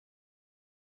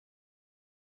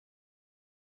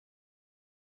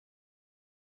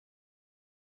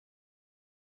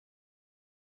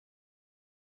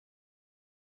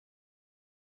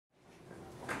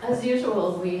As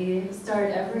usual, we start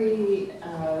every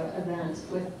event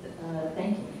with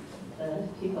thanking the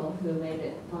people who made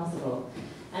it possible.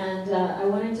 And I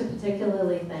wanted to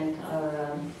particularly thank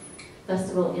our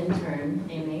festival intern,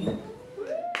 Amy.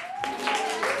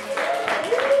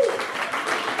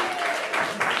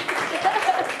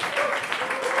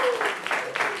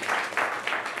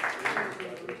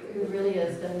 Who really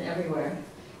has been everywhere.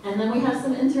 And then we have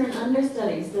some intern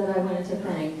understudies that I wanted to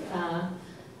thank.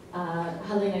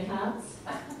 Helena Katz.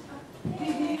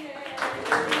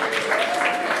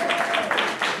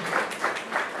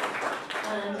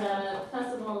 And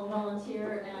festival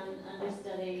volunteer and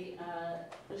understudy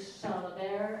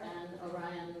Chalabert and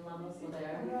Orion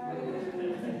Lamos-Labert.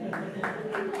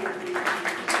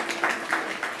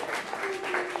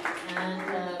 And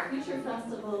future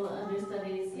festival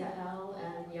understudies Yael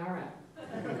and Yara.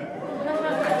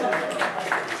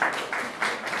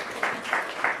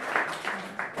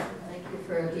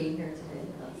 For being here today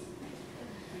with us.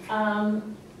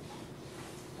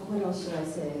 What else should I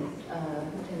say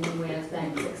in the way of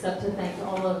thanks, except to thank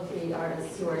all of the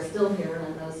artists who are still here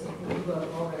and those who have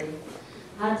already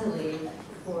had to leave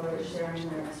for sharing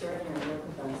their extraordinary work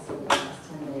with us over the last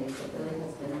 10 days. It really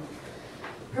has been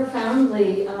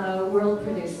profoundly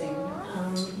world-producing.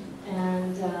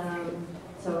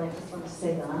 So I just want to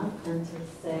say that, and to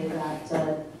say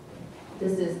that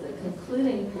this is the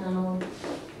concluding panel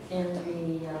in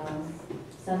the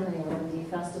 7A11D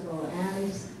Festival,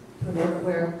 and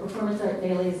where Performance Art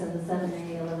Dailies and the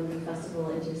 7A11D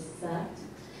Festival intersect.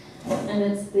 And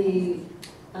it's the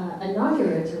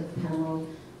inaugurative panel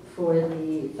for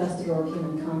the Festival of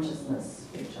Human Consciousness,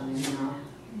 which I am now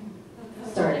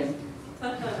starting.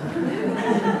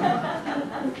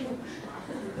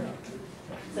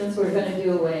 Since we're going to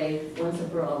do away once and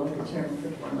for all with the term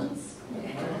performance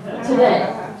today.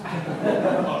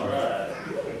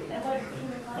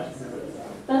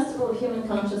 Festival of Human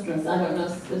Consciousness. I don't know,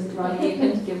 Roddy, you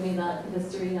can give me that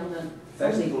history on the...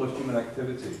 Festival of Human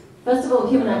Activity. Festival of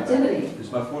Human Activity.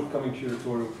 It's my forthcoming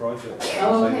curatorial project.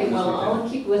 Oh, okay, well, I'll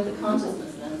keep with the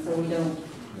consciousness then, so we don't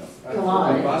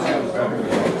collide.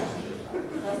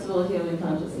 Festival of Human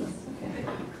Consciousness, okay.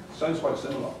 Sounds quite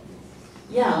similar.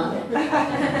 Yeah.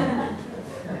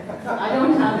 I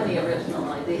don't have any original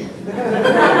idea.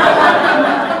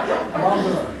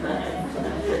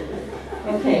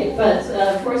 Okay, but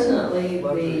fortunately,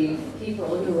 the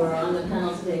people who are on the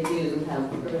panel today do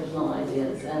have original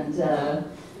ideas, and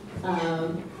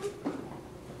I'm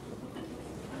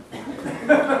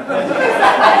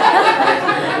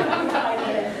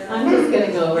just going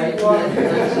to go right to the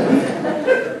introduction.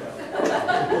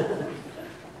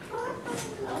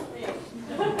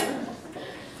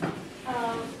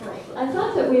 I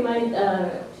thought that we might.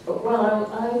 Well,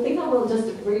 I think I will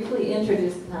just briefly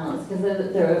introduce the panelists,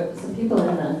 because there are some people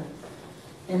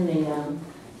in the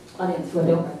audience who I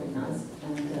don't recognize,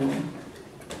 and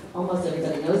almost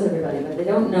everybody knows everybody, but they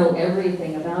don't know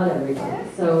everything about everybody.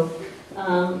 So,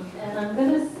 and I'm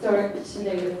going to start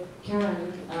today with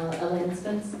Karen Elaine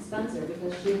Spencer,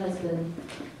 because she has been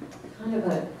kind of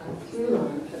a through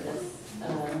line for this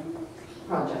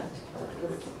project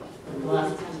for the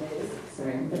last 10 days.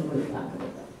 Sorry, I'm going to move back a little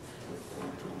bit.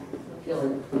 I feel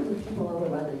like the people over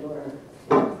by the door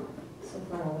are so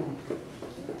far away.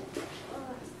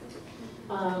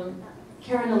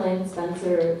 Karen Elaine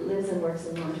Spencer lives and works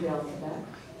in Montreal, Quebec,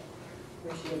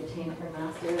 where she obtained her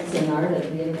master's in art at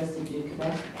the University du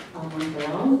Quebec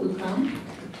Montreal, UQAM.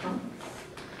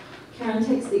 Karen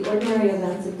takes the ordinary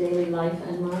events of daily life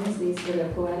and mines these for their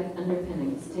poetic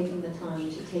underpinnings, taking the time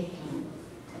to take time.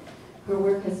 Her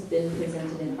work has been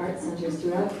presented in art centers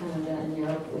throughout Canada and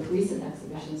Europe, with recent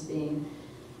exhibitions being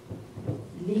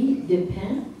Lit de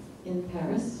Pain in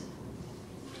Paris,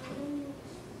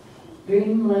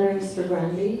 Dream Letters for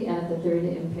Granby at the Third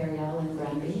Imperial in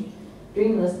Granby,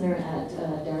 Dream Listener at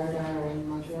Daradar in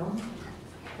Montreal,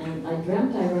 and I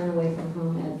Dreamt I Ran Away from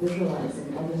Home at Visualize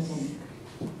in Edmonton.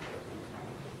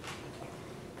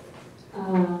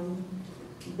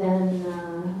 Then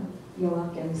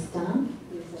Joachim Stam,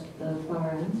 who's at the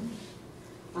far end,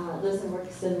 lives and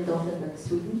works in Gothenburg,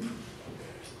 Sweden.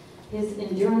 His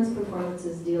endurance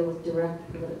performances deal with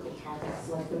direct political topics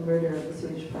like the murder of the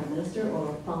Swedish Prime Minister,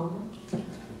 Olof Palme,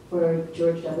 for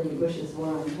George W. Bush's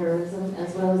war on terrorism,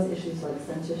 as well as issues like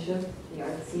censorship, the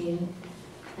art scene,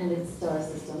 and its star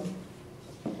system.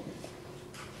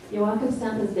 Joachim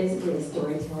Stam is basically a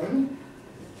storyteller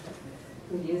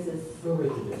who uses...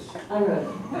 I wrote it.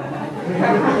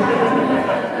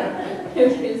 Who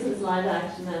uses live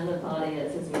action and the body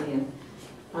as his medium.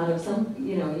 Out of some,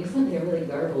 you sent me a really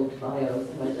garbled bio,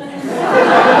 so I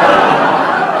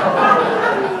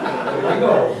I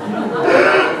know.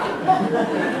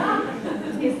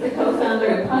 He's the co-founder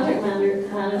and project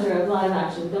manager of Live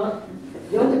Action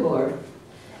Göteborg.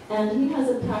 And he has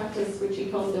a practice which he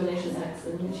calls Donation X,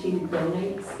 in which he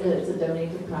donates, it's a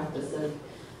donated practice of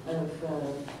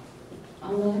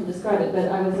I'll let him describe it, but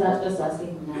I was just asking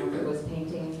him now if it was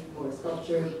painting or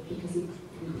sculpture, because he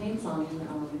paints on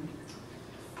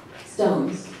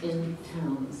stones in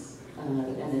towns,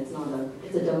 and it's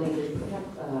a donated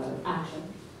action.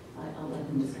 I'll let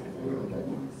him describe that a little bit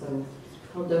more. So,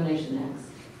 called Donation X.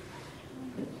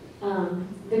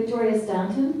 Victoria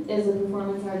Stanton is a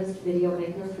performance artist, video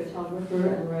maker, photographer,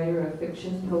 and writer of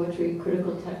fiction, poetry,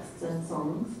 critical texts, and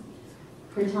songs.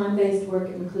 Her time-based work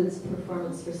includes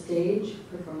performance for stage,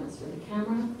 performance for the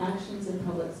camera, actions in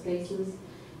public spaces,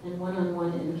 and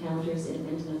one-on-one encounters in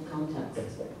intimate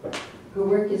contexts. Her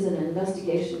work is an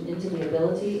investigation into the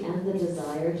ability and the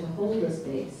desire to hold a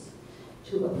space,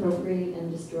 to appropriate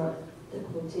and disrupt the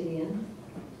quotidian,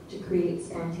 to create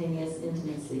spontaneous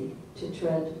intimacy, to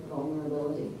tread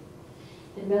vulnerability.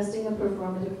 Investing a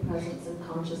performative presence and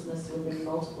consciousness within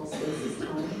multiple spaces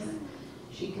times,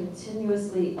 she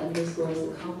continuously underscores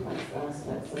the complex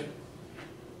aspects of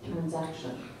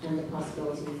transaction and the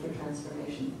possibility for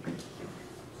transformation.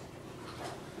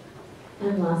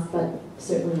 And last but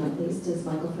certainly not least is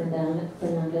Michael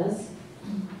Fernandez.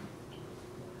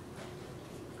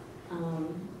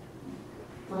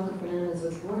 Michael Fernandez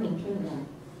was born in Trinidad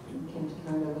and came to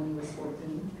Canada when he was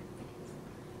 14.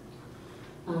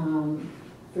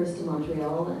 First to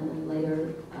Montreal and then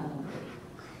later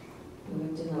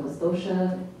moved to Nova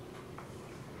Scotia,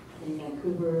 in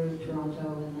Vancouver, Toronto,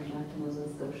 and then back to Nova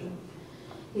Scotia.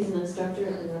 He's an instructor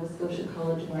at the Nova Scotia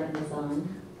College of Art and Design.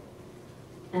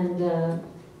 And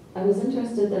I was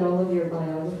interested that all of your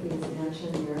biographies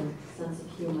mention your sense of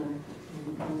humor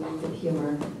and love of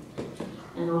humor,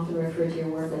 and often refer to your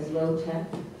work as low-tech.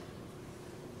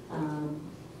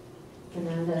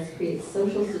 Fernandez creates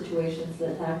social situations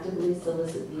that actively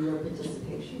solicit viewer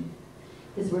participation.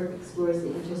 His work explores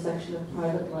the intersection of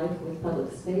private life with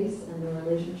public space and the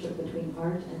relationship between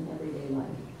art and everyday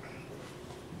life.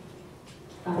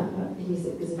 He's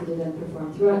exhibited and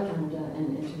performed throughout Canada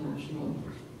and internationally.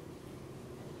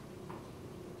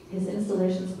 His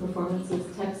installations, performances,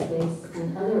 text-based,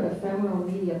 and other ephemeral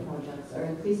media projects are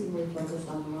increasingly focused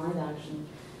on live action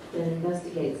that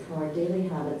investigates how our daily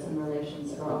habits and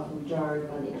relations are often jarred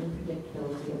by the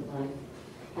unpredictability of life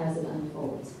as it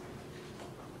unfolds.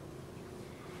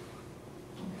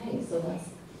 Okay, so that's,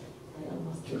 I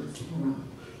almost drew this camera.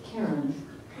 Karen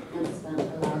has spent the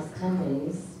last 10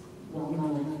 days, well, 9,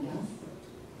 I guess.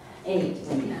 8,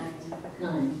 maybe.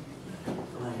 9.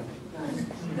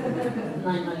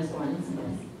 9 minus 1,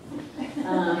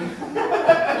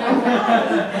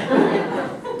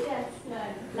 yes.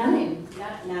 9.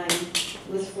 Not 9.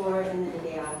 It was 4 and then a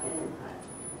day off and then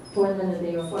 4 and then a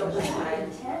day off. 4 plus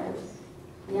 5, 10.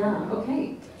 Yeah,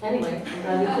 okay. Anyway, I'm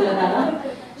glad you cleared that up.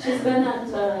 She's been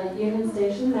at Union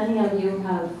Station. Many of you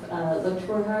have looked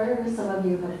for her. Some of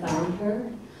you have found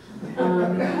her.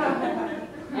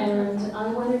 And I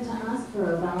wanted to ask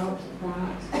her about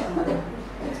that,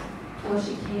 how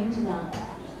she came to that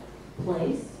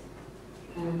place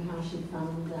and how she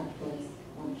found that place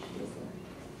once she was there.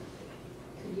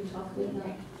 Could you talk a bit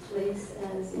about Place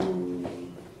as in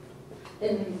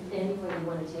any way you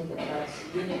want to take it, but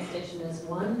Union Station is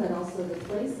one, but also the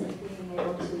place and being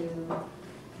able to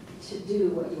do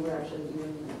what you were actually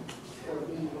doing there, or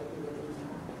be what you were doing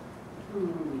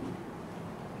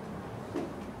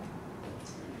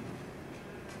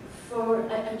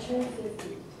there. I turned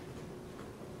 50,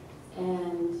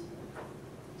 and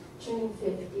turning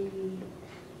 50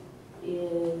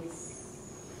 is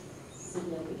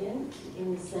significant in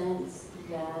the sense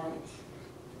that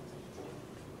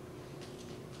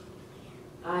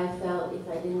I felt if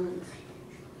I didn't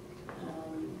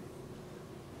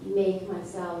make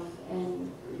myself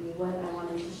and what I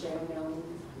wanted to share known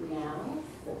now,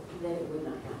 that it would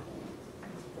not happen.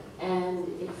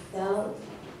 And it felt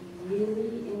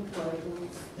really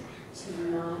important to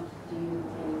not do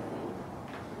anything,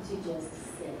 to just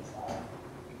sit.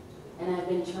 And I've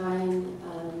been trying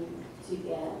to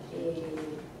get a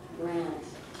grant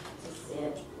to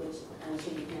sit, which I'm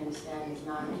sure you can understand is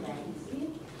not that easy,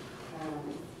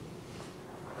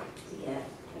 to get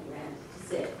a grant to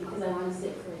sit, because I want to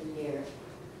sit for a year.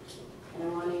 And I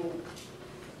want to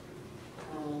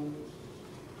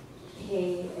pay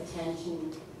attention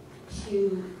to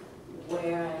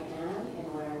where I am and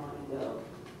where I want to go.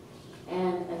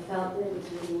 And I felt that it was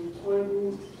really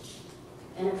important,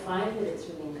 and I find that it's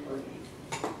really important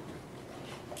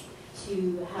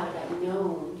to have that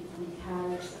known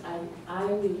because I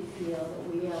really feel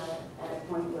that we are at a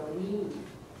point where we,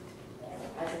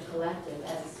 as a collective,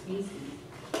 as a species,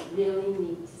 really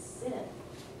need to sit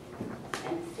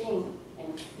and think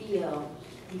and feel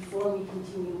before we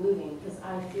continue moving, because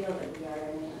I feel that we are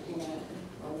in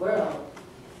a world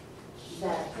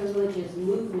that privileges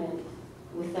movement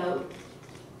without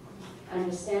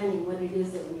understanding what it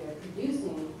is that we are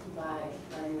producing by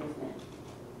our movement.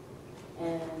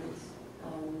 And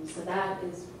so that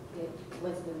is, it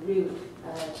was the root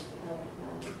of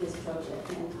this project,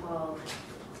 and Paul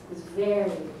was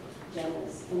very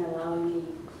generous in allowing me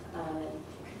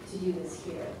to do this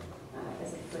here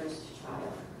as a first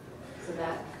trial. So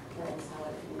that is how I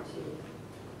came to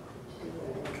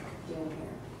what I'm doing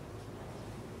here.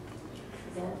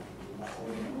 Is that?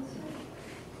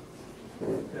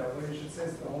 Yeah, well, you should say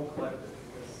it's the whole collective,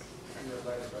 because you were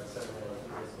advised by several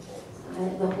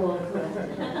The whole collective.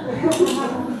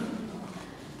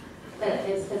 But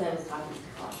it's because I was talking to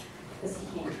Paul, because he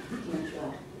came to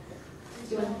us.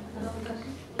 Do you want another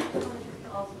question?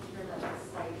 Also hear that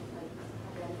site, like,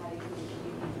 again, how do you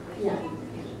communicate? Yeah.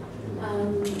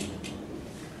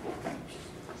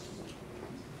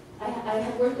 I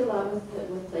have worked a lot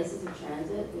with places of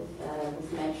transit,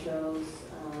 with metros,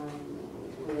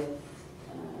 with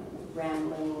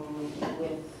rambling,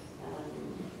 with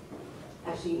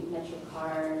actually metro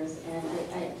cars, and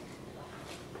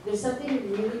there's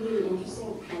something really, really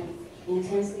interesting and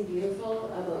intensely beautiful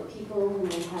about people when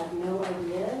they have no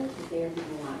idea that they are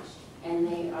being watched, and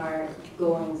they are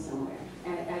going somewhere,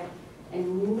 and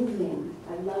moving.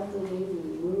 I love the way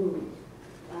we move.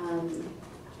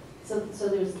 So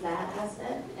there's that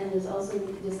aspect, and there's also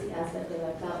just the aspect that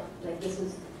I felt like this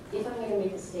was, if I'm going to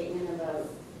make a statement about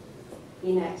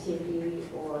inactivity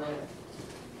or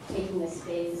taking a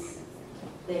space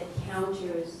that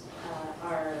counters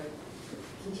our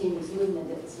continuous movement,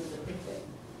 that this was a perfect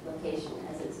location,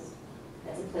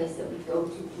 as a place that we go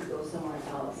to go somewhere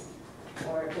else,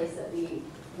 or a place that we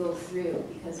go through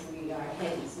because we are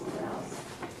heading somewhere else.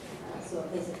 So a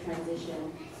place of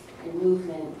transition and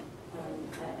movement. I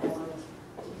wanted to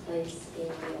place a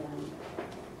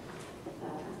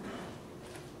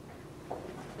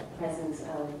presence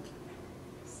of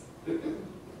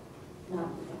not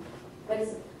moving. But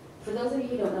it's, for those of you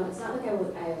who don't know, it's not like I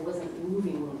wasn't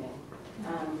moving.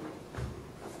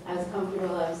 I was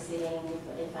comfortable, I was sitting.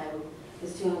 If I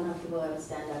was too uncomfortable, I would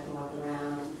stand up and walk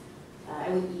around. I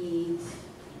would eat,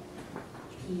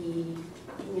 pee,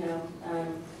 you know.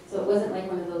 So it wasn't like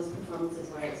one of those performances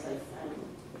where it's like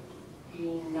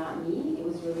being not me. It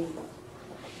was really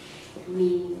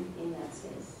me in that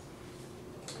space.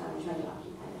 Trying to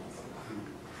occupy that space.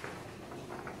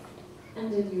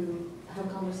 And did you have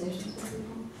conversations with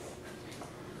people?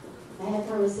 I had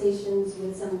conversations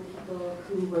with some people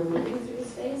who were moving through the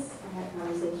space. I had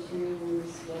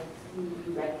conversations with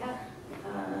the Red Cap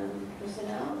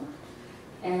personnel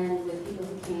and with people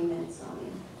who came and saw me.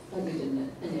 But you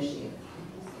didn't initiate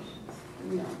conversations?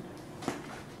 No.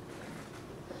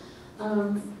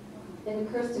 It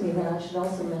occurs to me that I should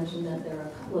also mention that there are a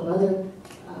couple of other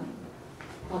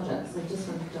projects. I just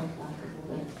want to jump back a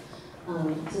little bit.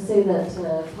 To say that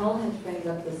Paul had framed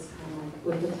up this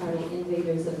with the title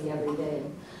Invaders of the Everyday.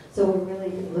 So we're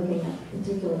really looking at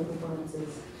particular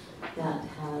performances that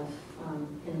have,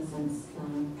 in a sense,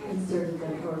 inserted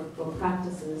them, or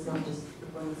practices, not just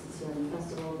performances here in the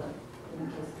festival, but in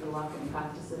the case of the walk-in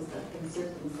practices that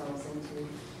insert themselves into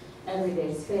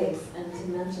everyday space. And to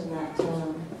mention that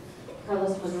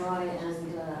Carlos Monroy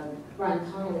and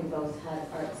Brian Connolly both had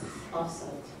arts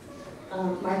offsite,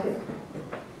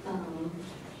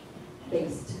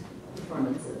 market-based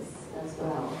performances as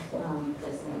well,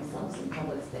 placing themselves in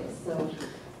public space. So,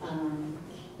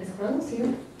 is Carlos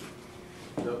here?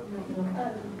 Nope. No.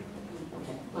 Okay.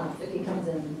 Well, if he comes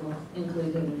in, we'll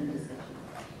include him in the discussion.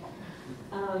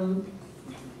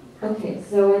 Okay,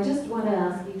 so I just want to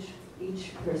ask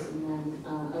each person then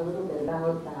a little bit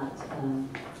about that,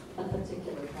 a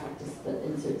particular practice that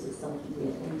inserts itself into the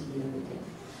everyday.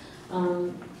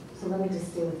 So let me just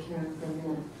stay with Karen for a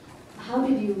minute. How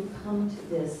did you come to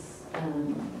this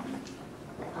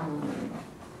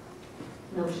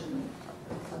notion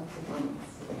of performance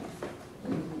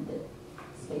in the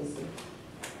space?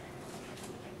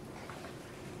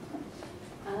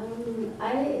 I'm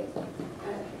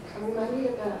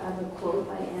reminded of a quote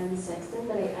by Anne Sexton,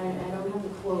 but I don't have the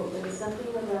quote, but it's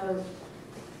something about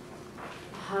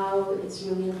how it's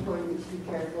really important to be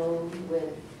careful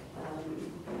with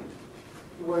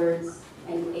words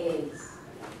and eggs,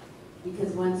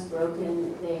 because once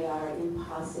broken, they are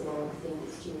impossible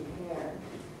things to repair.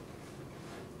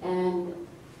 And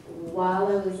while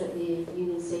I was at the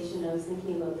Union Station, I was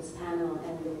thinking about this panel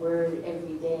and the word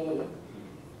every day.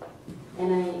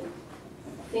 And I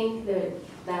think that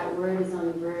that word is on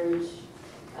the verge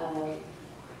of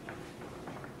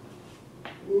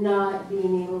not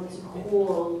being able to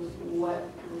hold what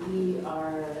we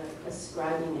are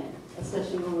ascribing it,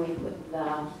 especially when we put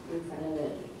the in front of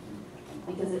it.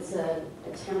 Because it's a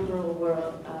temporal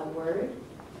word,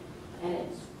 and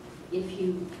if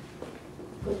you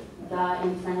put the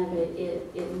in front of it,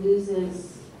 it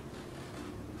loses,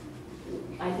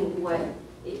 I think,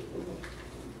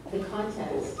 the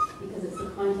context, because it's the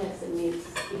context that makes,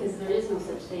 because there is no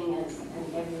such thing as an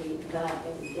every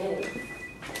day.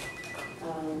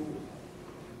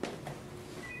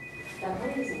 That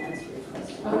probably doesn't answer your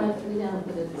question. Oh, yeah,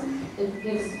 but it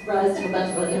gives rise to a bunch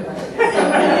of other questions.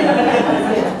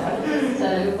 So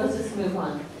let's just move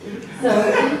on. So,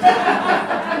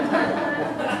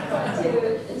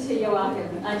 to Joachim,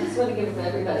 I just want to give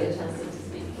everybody a chance to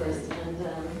speak first, and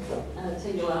to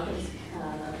Joachim's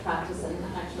practice and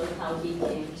actually how he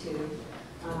came to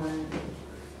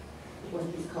what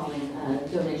he's calling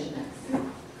Donation X.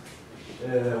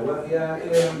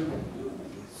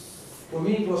 For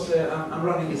me it was, I'm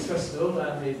running this festival,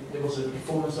 and there was a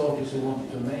performance artist who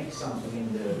wanted to make something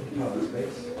in the public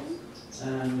space.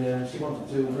 And she wanted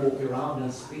to walk around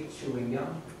and spit chewing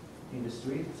gum in the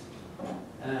street.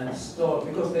 And start,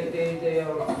 because they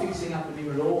are fixing up a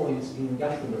new law in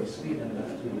Gothenburg, Sweden,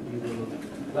 that you will,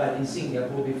 like in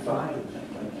Singapore, be fined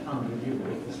like 100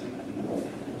 euro for spitting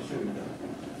chewing gum.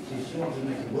 She wanted to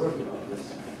make a work about this.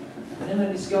 And then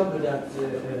I discovered that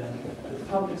the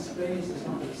public space is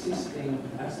not existing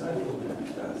as I thought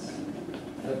it does.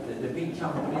 That the big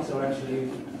companies are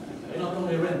actually, they're not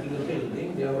only renting the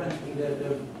building, they are renting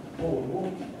the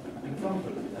boardwalk in front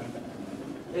of it. And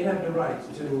they have the right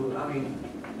to, I mean,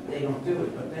 they don't do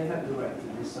it, but they have the right to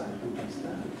decide who can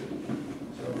stand.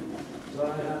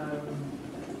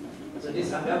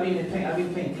 I've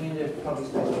been painting in the public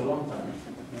space for a long time.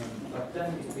 But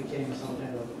then it became some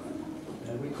kind of,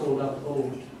 we called up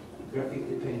old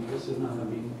graffiti painters who now have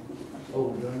been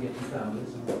older and getting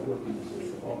families and working as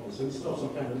artists. So we started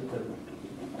some kind of little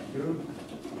group.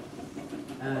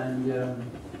 And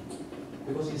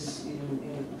because in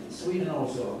Sweden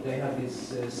also, they have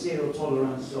this zero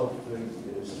tolerance of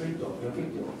street art,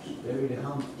 graffiti art. They really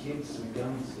hunt kids with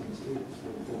guns in the streets.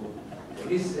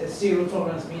 This zero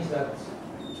tolerance means that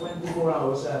 24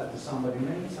 hours after somebody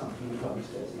makes something in the public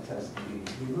space, it has to be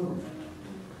removed.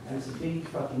 And it's a big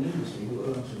fucking industry who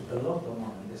earns a lot of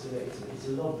money. It's a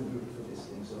lobby group for this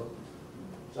thing. So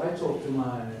I talked to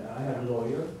I had a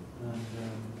lawyer, and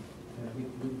we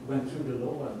went through the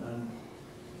law, and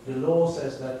the law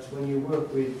says that when you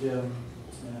work with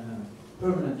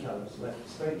permanent colors, like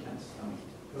spray cans,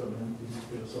 permanent is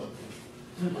philosophical,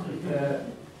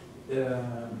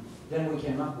 then we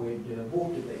came up with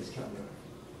water-based color.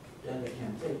 Then they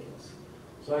can't take us.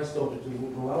 So I started to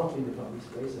go out in the public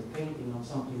space and painting on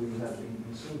something we have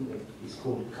in Sweden. It's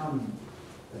called common.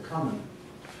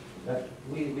 That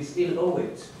we still owe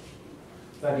it,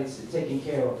 but it's taken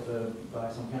care of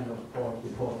by some kind of art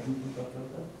department and stuff like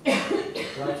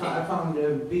that. So I found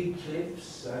big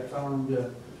clips.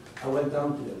 I went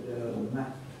down to the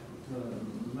map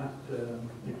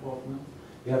department.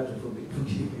 You have to forgive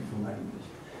me for my English.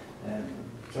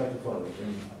 Try to follow it.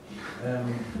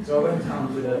 So I went down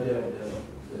to the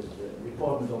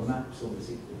Department of Maps of the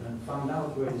city and found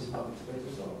out where these public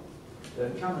spaces are, the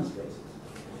common spaces.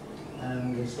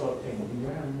 And we started painting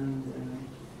there, and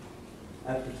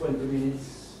after 20 minutes,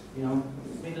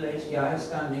 middle-aged guy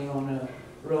standing on a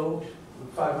road,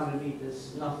 500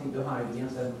 meters, nothing to hide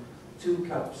against, and 2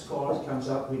 cars comes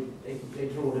up with, they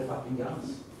draw their fucking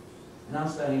guns. And I'm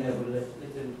standing there with a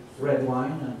little red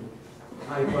wine and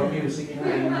hyper music in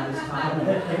this time.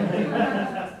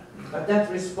 But that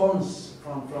response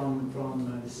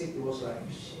from the city was like,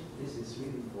 shit, this is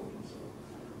really important. So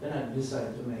then I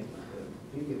decided to make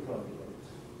a bigger project of it.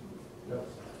 That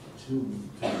was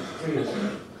 3 years ago.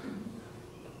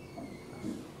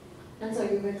 And so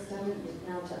you've extended it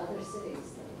now to other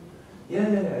cities? Yeah,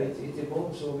 it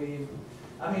evolved. So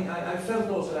I felt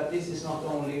also that this is not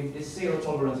only, this zero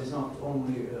tolerance is not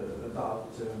only about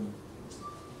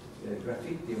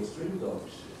graffiti or street art,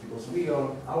 because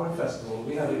our festival,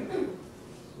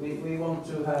 we want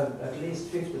to have at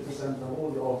least 50% of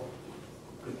all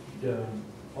the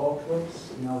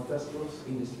artworks in our festivals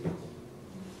in the street.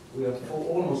 We are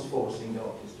almost forcing the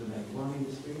artists to make one in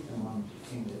the street and one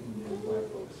in the white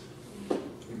box,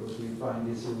 because we find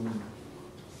this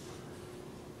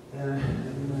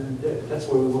that's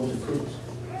where we want to put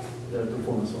the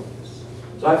performance artists.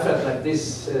 So I felt like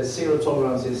this zero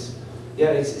tolerance is, yeah,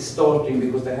 it's starting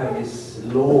because they have this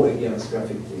law against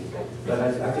graffiti. But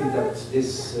I think that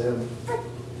this,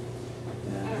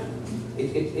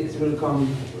 it will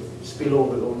come, spill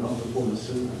over on performance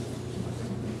soon.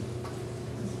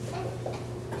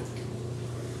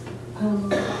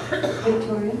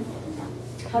 Victoria,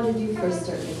 how did you first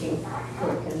start making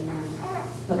work in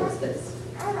public space?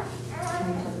 Can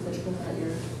you talk a bit about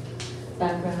your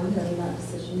background and that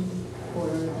decision or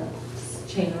that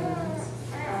chain of events?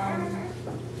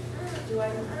 Do I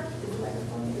have the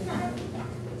microphone?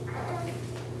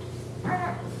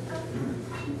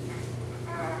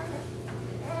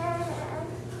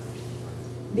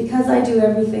 Because I do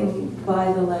everything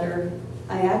by the letter,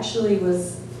 I actually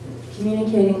was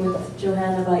communicating with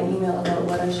Johanna by email about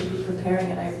what I should be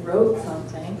preparing, and I wrote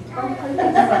something.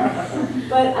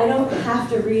 But I don't have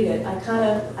to read it.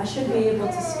 I should be able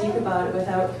to speak about it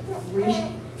without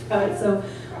reading about it. So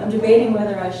I'm debating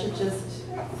whether I should just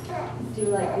do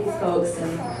like these folks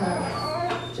and kind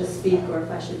of just speak, or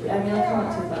if I should. I mean, I come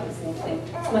up to about the same thing.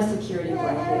 It's my security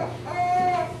blanket.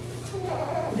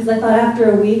 Because I thought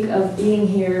after a week of being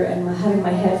here and having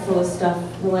my head full of stuff,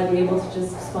 will I be able to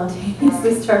just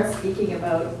spontaneously start speaking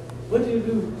about what do you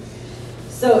do?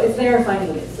 So it's there if I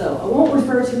need it. So I won't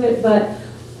refer to it, but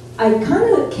I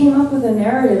kind of came up with a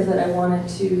narrative that I wanted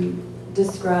to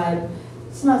describe.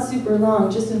 It's not super long,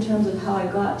 just in terms of how I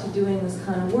got to doing this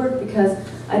kind of work, because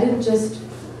I didn't just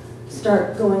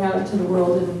start going out into the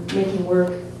world and making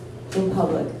work in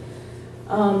public.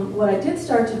 What I did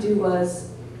start to do was,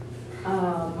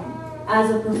 as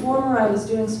a performer, I was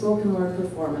doing spoken word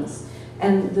performance.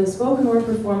 And the spoken word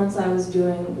performance I was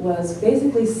doing was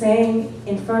basically saying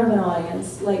in front of an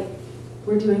audience, like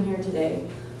we're doing here today,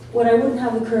 what I wouldn't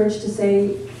have the courage to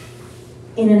say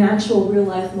in an actual real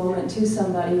life moment to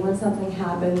somebody when something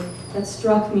happened that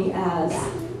struck me as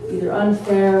either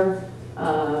unfair,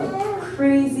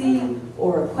 crazy,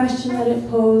 or a question that it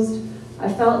posed. I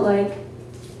felt like,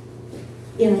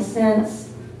 in a sense,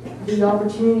 the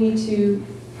opportunity to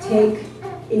take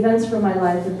events from my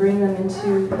life and bring them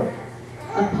into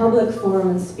a public forum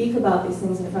and speak about these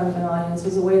things in front of an audience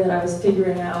was a way that I was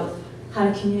figuring out how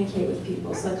to communicate with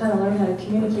people. So I kind of learned how to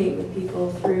communicate with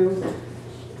people through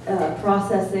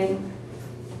processing,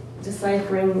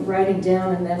 deciphering, writing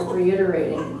down, and then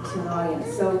reiterating to an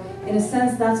audience. So in a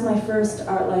sense, that's my first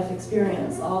art life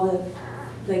experience. All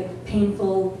the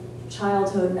painful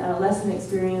childhood and adolescent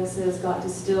experiences got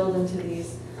distilled into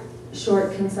these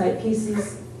short, concise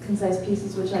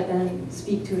pieces which I then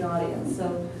speak to an audience.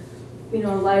 So, you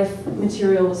know, life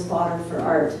material was fodder for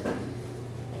art.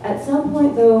 At some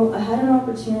point, though, I had an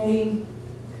opportunity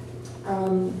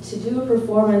to do a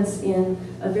performance in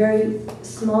a very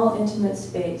small, intimate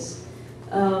space.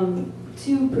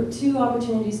 Two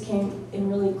opportunities came in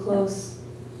really close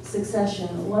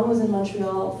succession. One was in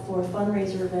Montreal for a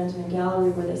fundraiser event in a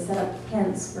gallery where they set up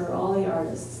tents for all the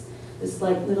artists. This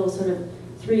like little sort of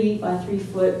 3 by 3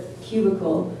 foot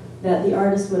cubicle that the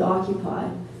artist would occupy.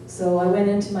 So I went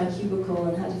into my cubicle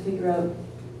and had to figure out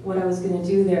what I was going to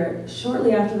do there.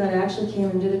 Shortly after that, I actually came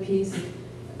and did a piece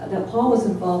that Paul was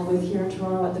involved with here in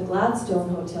Toronto at the Gladstone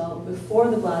Hotel before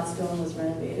the Gladstone was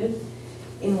renovated,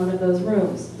 in one of those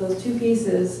rooms. Those two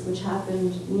pieces, which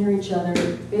happened near each other,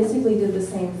 basically did the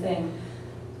same thing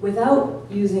without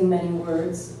using many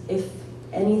words, if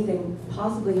anything,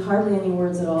 possibly hardly any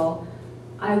words at all.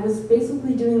 I was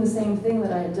basically doing the same thing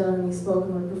that I had done in these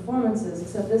spoken word performances,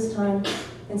 except this time,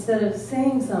 instead of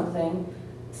saying something,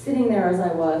 sitting there as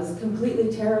I was,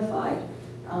 completely terrified,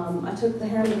 I took the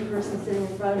hand of the person sitting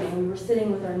in front of me, and we were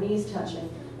sitting with our knees touching,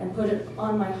 and put it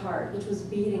on my heart, which was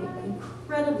beating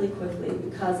incredibly quickly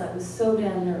because I was so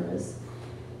damn nervous.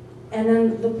 And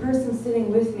then the person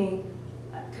sitting with me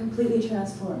completely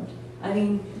transformed. I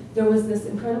mean, there was this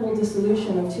incredible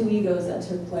dissolution of two egos that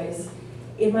took place.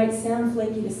 It might sound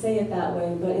flaky to say it that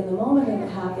way, but in the moment of it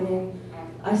happening,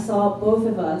 I saw both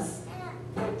of us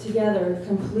together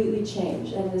completely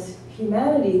change. And this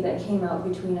humanity that came out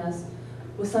between us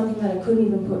was something that I couldn't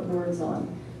even put words on.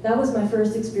 That was my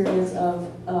first experience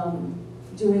of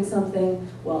doing something,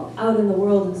 well, out in the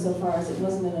world insofar as it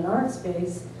wasn't in an art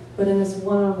space, but in this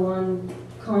one-on-one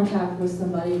contact with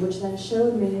somebody, which then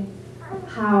showed me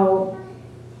how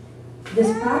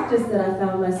this practice that I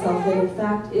found myself in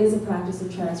fact is a practice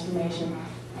of transformation.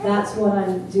 That's what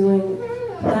I'm doing,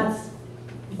 that's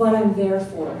what I'm there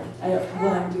for,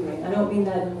 what I'm doing. I don't mean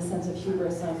that in the sense of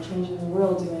hubris, I'm changing the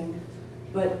world doing,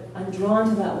 but I'm drawn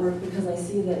to that work because I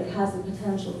see that it has the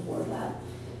potential for that.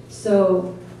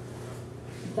 So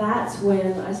that's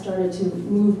when I started to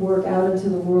move work out into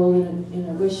the world in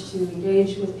a wish to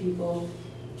engage with people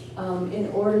in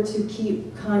order to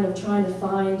keep kind of trying to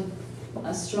find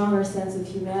a stronger sense of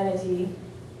humanity.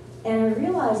 And I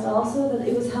realized also that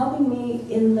it was helping me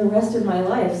in the rest of my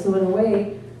life. So in a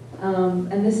way,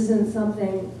 and this is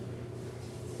something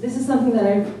that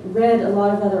I've read a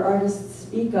lot of other artists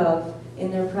speak of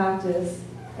in their practice,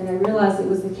 and I realized it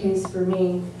was the case for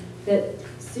me, that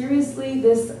seriously,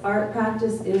 this art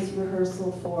practice is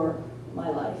rehearsal for my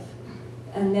life.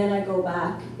 And then I go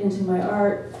back into my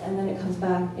art, and then it comes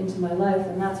back into my life,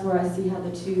 and that's where I see how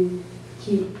the two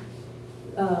keep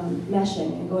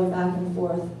meshing and going back and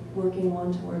forth, working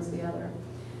one towards the other.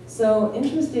 So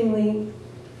interestingly,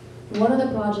 one of the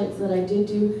projects that I did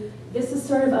do, this is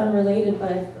sort of unrelated,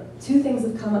 but two things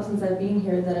have come up since I've been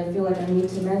here that I feel like I need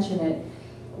to mention it.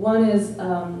 One is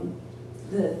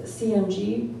the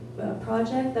CMG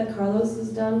project that Carlos has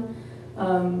done.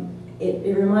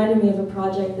 It reminded me of a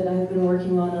project that I have been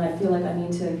working on, and I feel like I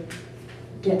need to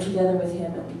get together with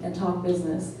him and talk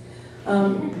business.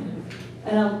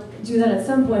 And I'll do that at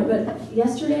some point, but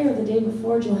yesterday or the day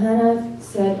before, Johanna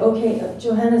said, okay,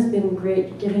 Johanna's been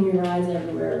great giving me rides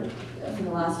everywhere for the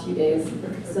last few days,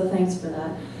 so thanks for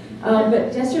that.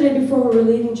 But yesterday before we were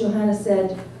leaving, Johanna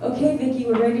said, okay, Vicky,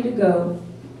 we're ready to go.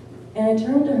 And I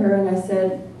turned to her and I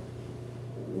said,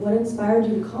 what inspired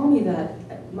you to call me that?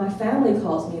 My family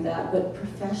calls me that, but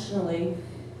professionally,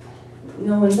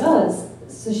 no one does.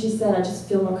 So she said, I just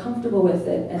feel more comfortable with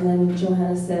it. And then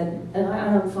Johanna said, and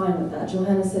I'm fine with that.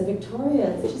 Johanna said, Victoria,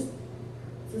 it's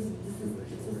a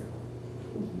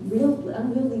real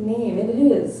unwieldy name, and it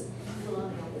is.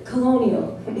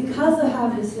 Colonial. Because I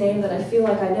have this name that I feel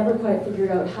like I never quite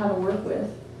figured out how to work with,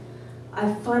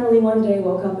 I finally one day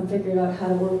woke up and figured out how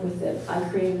to work with it. I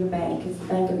created a bank. It's the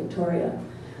Bank of Victoria.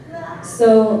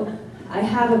 So I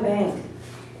have a bank,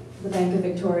 the Bank of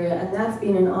Victoria, and that's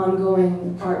been an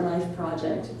ongoing art life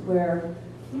project where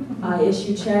I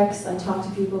issue checks, I talk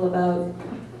to people about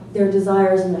their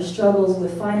desires and their struggles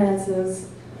with finances.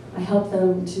 I help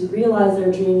them to realize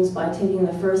their dreams by taking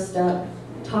the first step,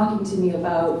 talking to me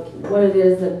about what it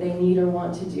is that they need or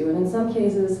want to do. And in some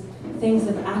cases, things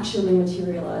have actually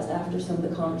materialized after some of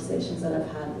the conversations that I've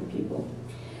had with people.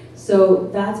 So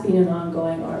that's been an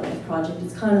ongoing art life project.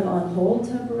 It's kind of on hold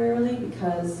temporarily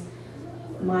because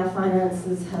my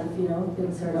finances have,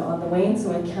 been sort of on the wane,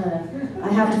 so I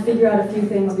have to figure out a few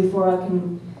things before I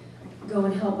can go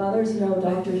and help others,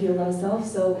 doctor heal thyself,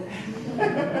 so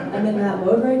I'm in that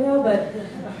mode right now, but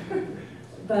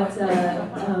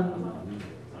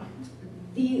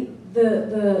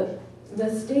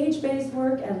the stage-based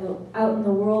work and the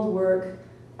out-in-the-world work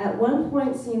at one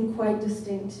point seemed quite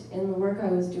distinct in the work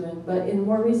I was doing, but in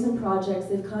more recent projects,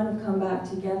 they've kind of come back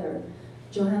together.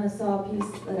 Johanna saw a piece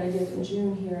that I did in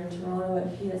June here in Toronto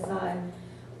at PSI,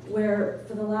 where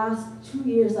for the last 2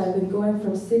 years I've been going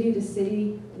from city to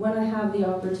city when I have the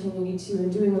opportunity to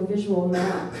and doing a visual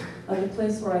map of the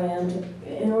place where I am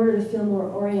in order to feel more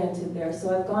oriented there.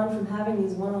 So I've gone from having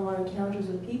these one-on-one encounters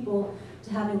with people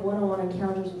to having one-on-one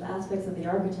encounters with aspects of the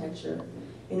architecture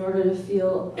in order to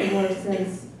feel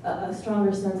a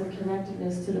stronger sense of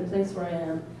connectedness to the place where I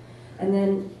am. And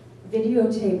then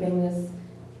videotaping this,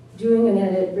 doing an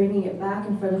edit, bringing it back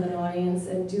in front of an audience,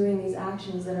 and doing these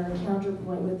actions that are a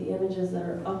counterpoint with the images that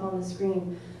are up on the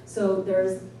screen. So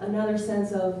there's another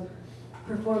sense of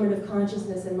performative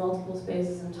consciousness in multiple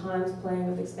spaces and times, playing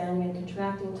with expanding and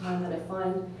contracting time, that I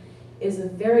find is a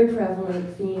very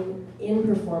prevalent theme in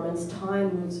performance.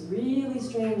 Time moves really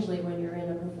strangely when you're in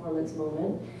a performance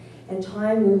moment, and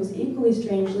time moves equally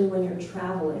strangely when you're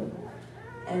traveling.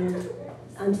 And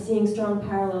I'm seeing strong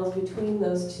parallels between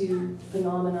those two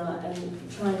phenomena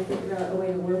and trying to figure out a way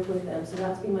to work with them. So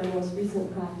that's been my most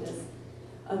recent practice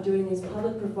of doing these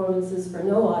public performances for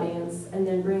no audience and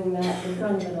then bringing that in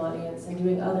front of an audience and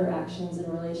doing other actions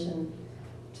in relation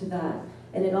to that.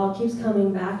 And it all keeps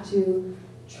coming back to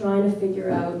trying to figure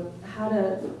out how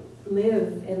to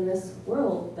live in this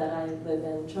world that I live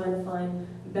in, trying to find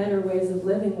better ways of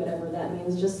living, whatever that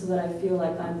means, just so that I feel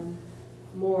like I'm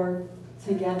more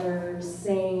together,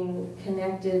 sane,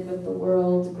 connected with the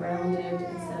world, grounded,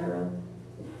 etc.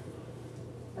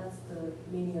 That's the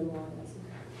medium long answer.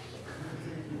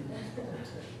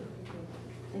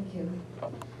 Thank you.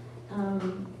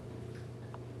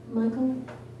 Michael,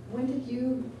 when did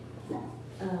you,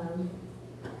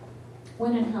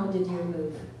 when and how did you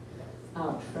move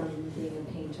out from being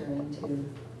a painter into,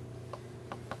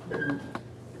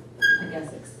 I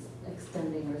guess,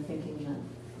 extending or thinking that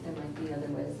there might be other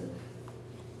ways of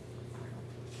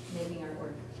making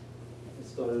artwork? I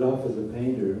started off as a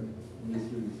painter. This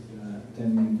was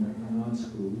attending an art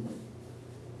school,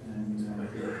 and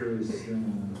for the first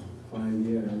 5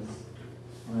 years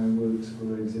my works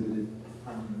were exhibited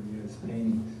as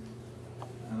paintings.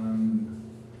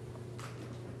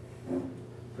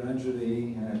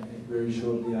 Gradually, very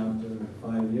shortly after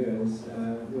 5 years,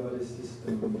 the artist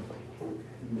system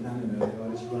in Canada, the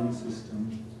artist run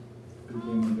system,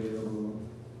 became available,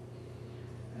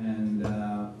 and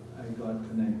I got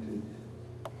connected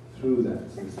through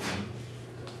that system.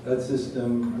 That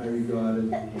system I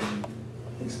regarded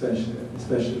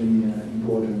especially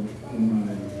important in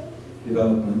my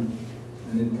development,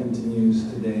 and it continues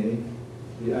today.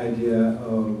 The idea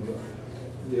of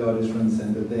the Artist Run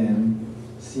Center then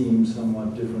seems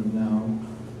somewhat different now.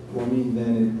 For me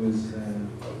then it was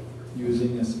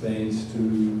using a space to,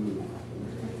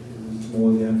 it was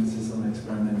more the emphasis on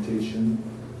experimentation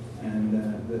and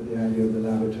the idea of the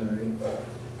laboratory.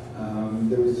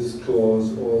 There was this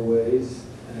clause always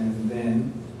and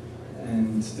then,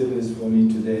 and still is for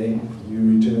me today,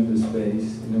 you return the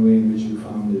space in a way in which you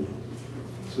found it.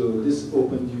 So this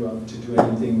opened you up to do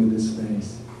anything with this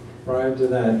space. Prior to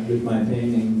that, with my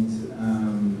paintings,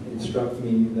 it struck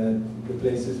me that the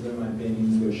places where my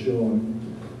paintings were shown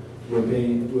were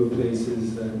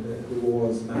places that the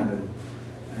walls mattered.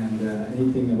 And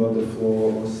anything above the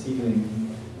floor or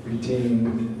ceiling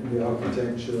retained the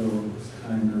architectural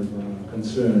kind of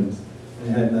concerns. It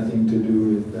had nothing to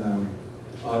do with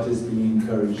artists being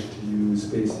encouraged to use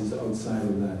spaces outside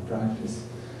of that practice.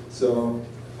 So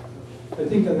I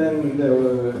think, and then there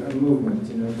were a movement,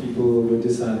 you know, people were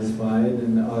dissatisfied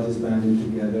and the artists banded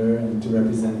together and to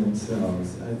represent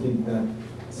themselves. I think that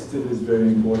still is very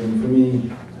important for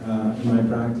me. In my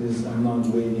practice, I'm not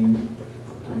waiting,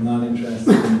 I'm not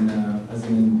interested in, as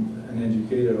an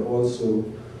educator also,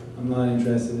 I'm not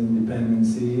interested in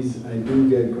dependencies. I do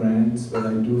get grants, but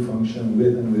I do function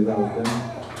with and without them.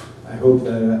 I hope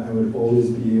that I would always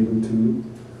be able to.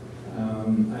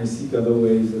 I seek other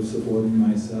ways of supporting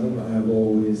myself. I have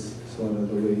always sought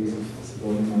other ways of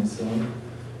supporting myself.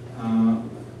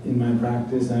 In my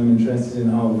practice, I'm interested in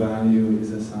how value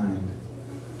is assigned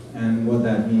and what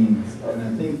that means. And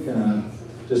I think,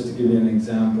 just to give you an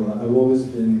example, I've always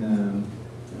been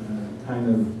kind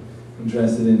of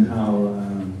interested in how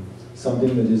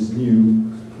something that is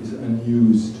new is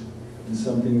unused, and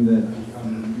something that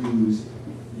becomes used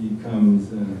becomes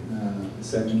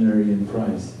secondary in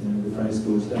price. You know, the price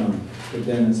goes down. But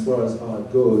then as far as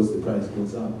art goes, the price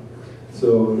goes up.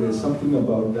 So there's something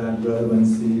about that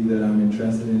relevancy that I'm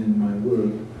interested in my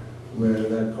work, where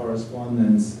that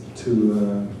correspondence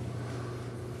to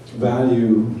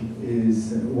value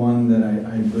is one that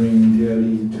I bring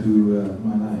dearly to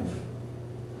my life.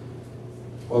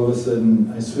 All of a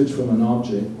sudden, I switch from an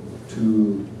object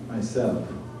to myself.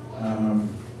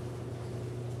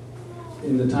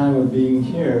 In the time of being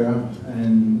here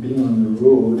and being on the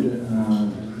road,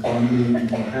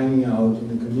 hanging out in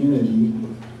the community,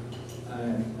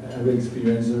 I've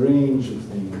experienced a range of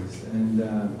things, and you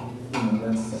know,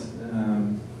 that's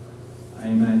I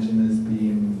imagine as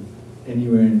being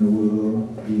anywhere in the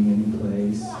world, being any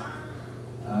place,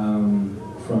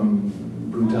 from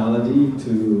brutality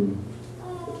to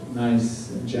nice,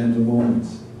 gentle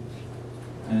moments,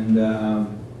 and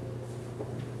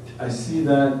I see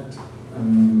that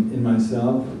in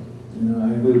myself. You know,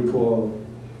 I will Paul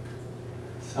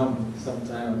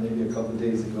sometime, maybe a couple of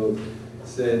days ago,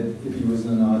 said if he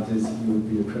wasn't an artist, he would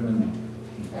be a criminal.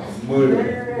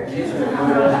 Murderer.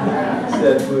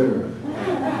 Said murderer.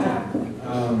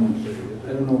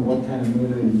 I don't know what kind of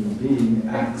murder you would be,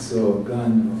 axe or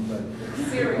gun, but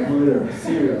Serial. Murder,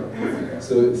 serial.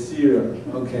 So serial,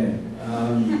 okay.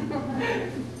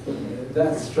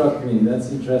 That struck me,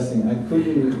 that's interesting. I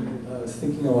was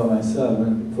thinking about myself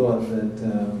and thought that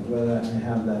whether I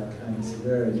have that kind of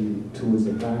severity towards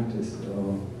the practice,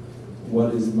 or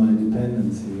what is my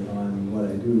dependency on what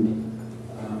I do.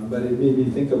 But it made me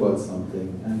think about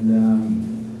something, and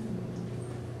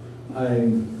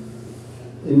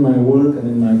in my work and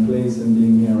in my place and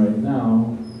being here right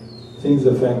now, things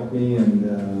affect me, and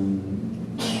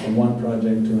from one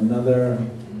project to another,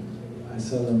 I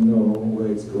seldom know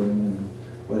where it's going and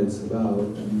what it's about,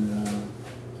 and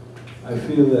I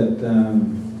feel that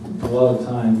a lot of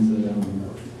times that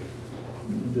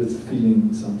I'm just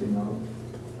feeling something out.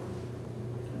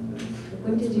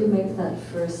 When did you make that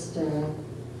first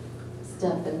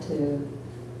step into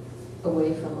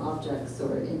away from objects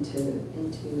or into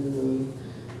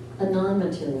a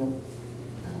non-material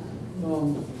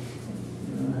realm?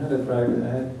 I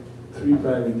had 3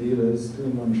 private dealers, 2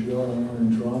 in Montreal and 1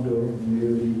 in Toronto,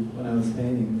 when I was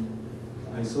painting.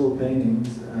 I sold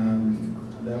paintings.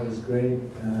 That was great.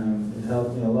 It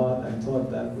helped me a lot. I thought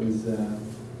that was the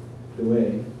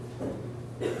way.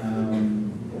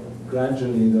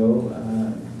 Gradually, though,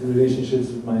 the relationships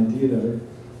with my dealer,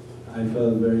 I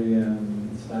felt very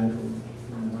stifled.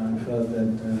 I felt that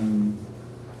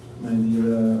my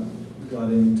dealer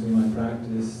got into my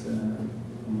practice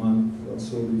a month or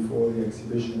so before the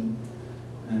exhibition,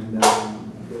 and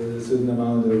there was a certain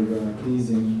amount of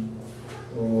pleasing,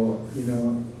 or, you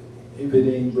know, if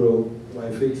it ain't broke,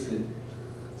 why fix it?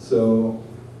 So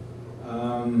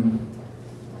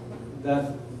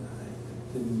that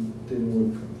didn't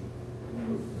work for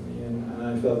me. And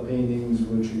I felt paintings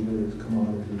were treated as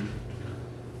commodities.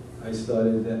 I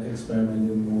started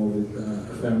experimenting more with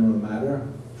ephemeral matter,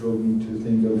 drove me to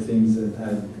think of things that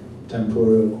had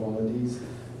temporal qualities,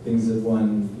 things that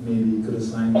one maybe could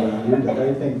assign value. But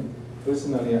I think,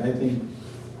 personally, I think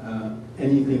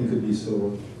anything could be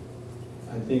sold.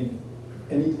 I think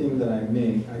anything that I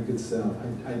make, I could sell.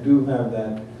 I do have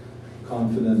that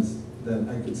confidence that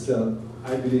I could sell.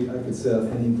 I believe I could sell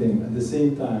anything. At the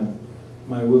same time,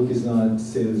 my work is not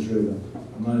sales driven.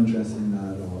 I'm not interested in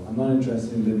that at all. I'm not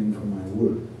interested in living from my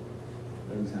work,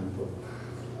 for example.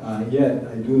 Yet,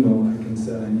 I do know I can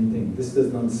sell anything. This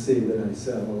does not say that I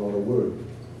sell a lot of work.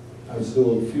 I've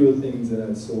sold fewer things that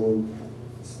I've sold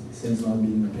since not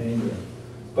being a painter.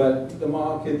 But the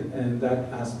market and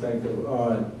that aspect of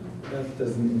art, that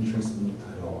doesn't interest me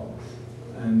at all.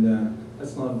 And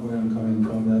that's not where I'm coming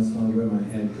from, that's not where my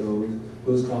head goes.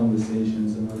 Those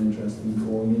conversations are not interesting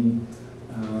for me.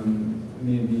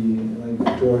 Maybe like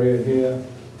Victoria here,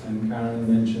 and Karen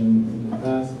mentioned in the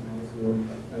past, also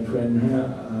my friend here,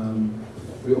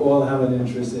 we all have an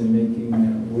interest in making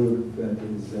work that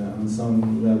is on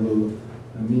some level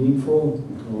meaningful,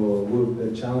 or work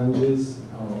that challenges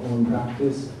our own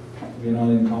practice. We're not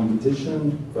in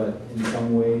competition, but in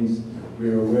some ways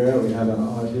we're aware we have an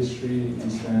art history we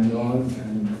stand on,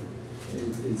 and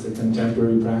it's a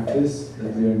contemporary practice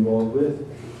that we're involved with.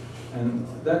 And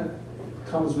that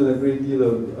comes with a great deal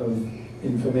of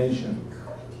information.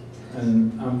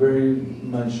 And I'm very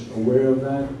much aware of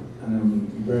that, and I'm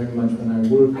very much, when I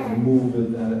work, I move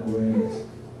with that awareness.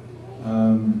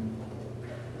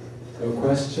 The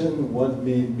question, what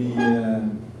made me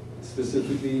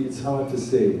specifically, it's hard to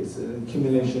say. It's an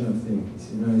accumulation of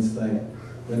things. You know, it's like,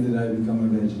 when did I become a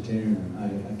vegetarian?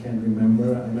 I can't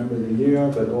remember. I remember the year,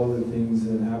 but all the things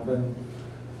that happened.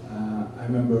 I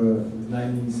remember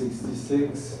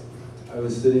 1966. I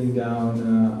was sitting down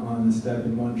on the step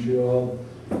in Montreal.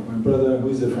 My brother,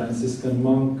 who's a Franciscan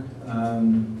monk,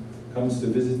 comes to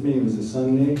visit me. It was a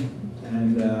Sunday,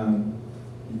 and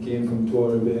he came from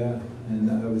Trois-Rivières, and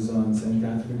I was on St.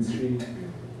 Catherine Street,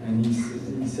 and he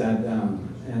sat down.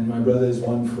 And my brother is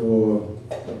one for,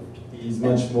 he's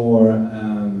much more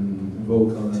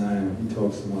vocal than I am. He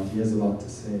talks a lot, he has a lot to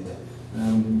say.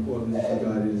 What we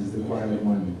regarded as the quiet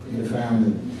one in the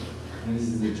family. And this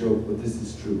is a joke, but this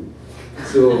is true.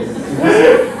 So,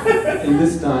 in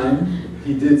this time,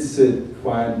 he did sit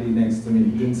quietly next to me.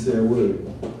 He didn't say a word.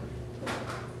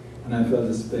 And I felt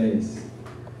a space.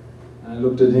 And I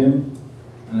looked at him,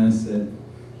 and I said,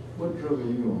 what drug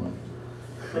are you on?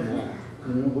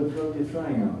 You know, what drug are you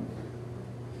trying out?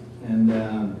 And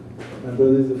my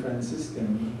brother is a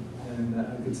Franciscan, and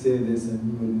I could say this and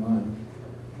he wouldn't mind.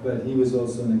 But he was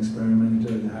also an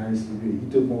experimenter at the highest degree.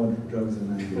 He took more drugs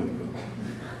than I did.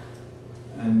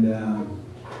 And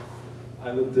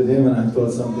I looked at him and I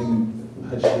thought something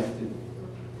had shifted.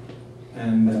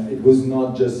 And it was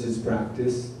not just his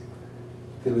practice.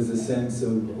 There was a sense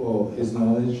of, or his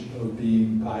knowledge of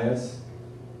being pious.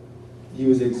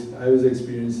 I was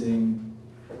experiencing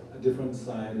a different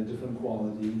side, a different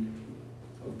quality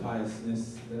of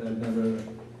piousness that I'd never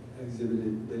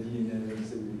exhibited, that he never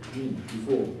exhibited to me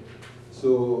before.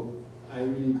 So I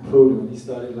really probed him. He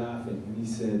started laughing and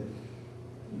he said,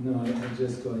 no, I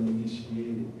just got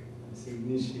initiated. I said,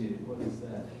 initiated, what is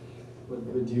that?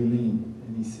 What do you mean?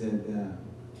 And he said,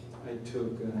 I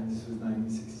took, this was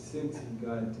 1966, he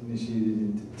got initiated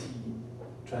into T,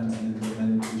 Transcendental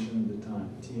Meditation at the time,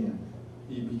 TM.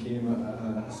 He became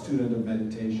a student of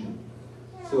meditation.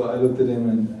 So I looked at him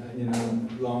and, you know,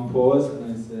 long pause,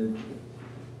 and I said,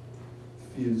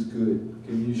 feels good.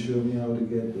 Can you show me how to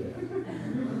get there?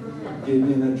 Gave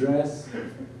me an address,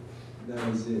 that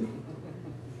was it.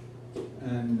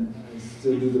 And I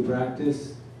still do the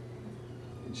practice.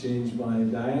 It changed my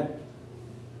diet,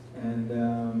 and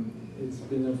it's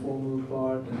been a formal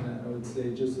part, and I would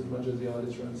say just as much as the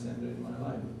artist run center in my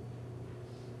life.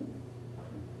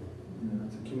 You know,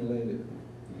 it's accumulated.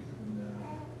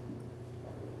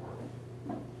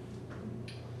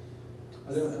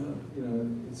 I don't, you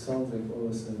know, it sounds like all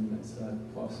of a sudden I start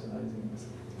fossilizing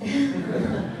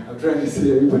myself. I'm trying to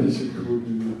say everybody should go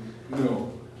do.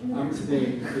 No, I'm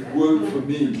saying it worked for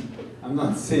me. I'm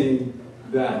not saying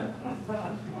that.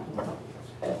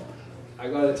 I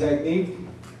got a technique,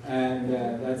 and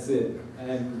that's it.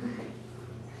 And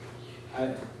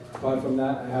apart from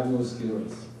that, I have no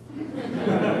skills.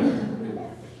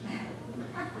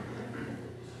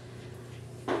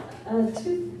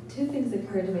 Two things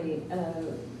occur to me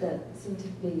that seem to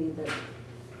be that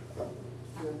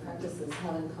your practices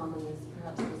have in common is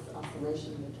perhaps this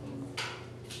oscillation between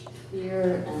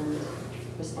fear and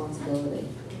responsibility.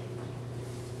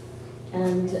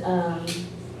 And I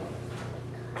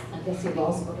guess you've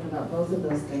all spoken about both of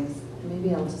those things.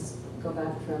 Maybe I'll just go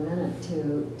back for a minute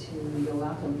to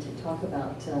Joachim to talk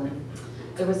about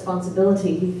the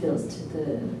responsibility he feels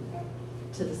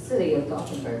to the city of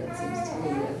Gothenburg, it seems to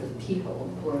me, of the people,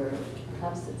 or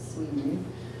perhaps it's Sweden,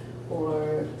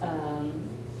 or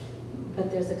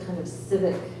but there's a kind of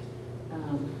civic,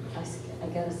 I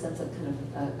get a sense of kind of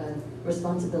a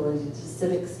responsibility to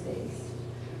civic space.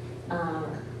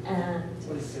 And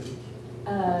What is civic?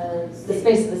 the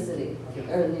space of the city,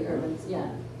 or the urban, yeah,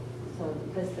 so the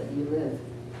place that you live.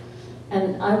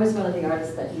 And I was one of the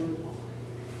artists that you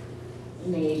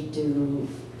made do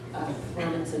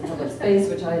performance in public space,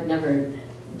 which I had never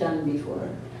done before.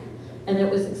 And it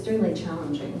was extremely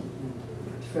challenging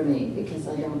for me, because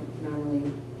I don't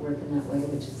normally work in that way,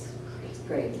 which is it's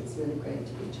great. It's really great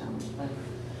to be challenged by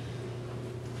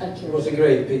a curator. It was a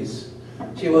great piece.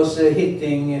 She was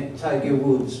hitting Tiger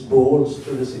Woods' balls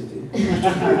to the city.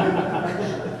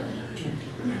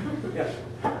 Yeah.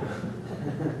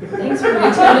 Thanks for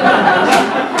returning.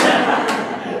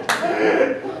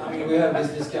 I mean, we had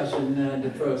this discussion the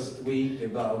first week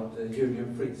about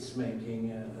Julian Fritz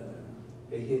making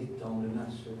a hit on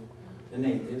the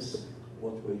natives.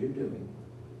 What were you doing?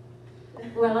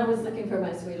 Well, I was looking for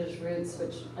my Swedish roots,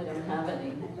 which I don't have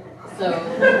any. So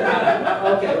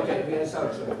Okay, yes,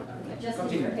 sorry. Just in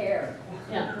Continue. your hair.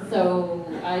 yeah, so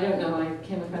I don't know. I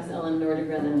came across Ellen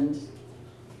Nordegren and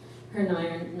her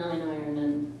nine iron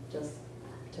and just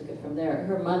took it from there.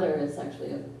 Her mother is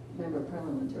actually a member of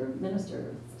parliament or a minister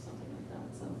or something like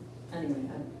that. So anyway,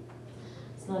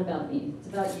 it's not about me. It's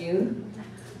about you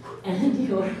and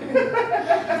your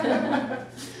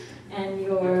and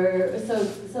your. So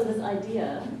this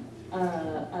idea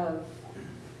of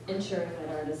ensuring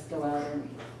that artists go out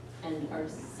and are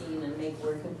seen and make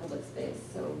work in public space.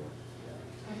 So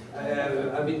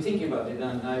I've been thinking about it,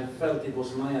 and I felt it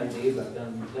was my idea, but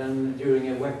then during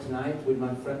a wet night with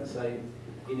my friends,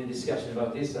 in a discussion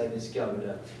about this, I discovered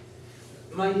that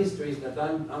my history is that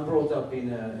I'm brought up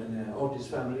in an artist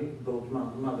family. Both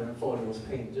mother and father was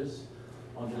painters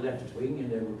on the left wing, and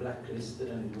they were blacklisted,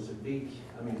 and it was a big,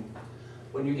 I mean,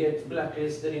 when you get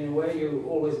blacklisted in a way, you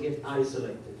always get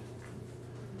isolated.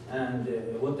 And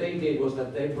what they did was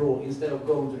that they brought, instead of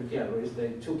going to the galleries,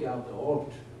 they took out the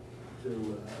art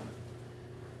to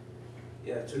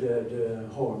the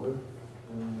harbor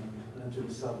and to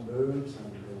the suburbs,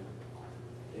 and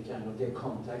they kind of, their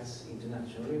contacts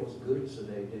internationally was good, so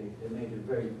they made a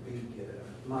very big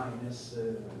miners.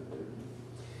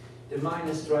 The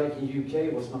miners' strike in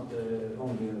UK was not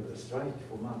only a strike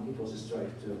for money, it was a strike,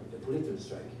 a political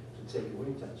strike, to take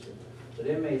away Thatcher. So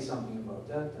they made something about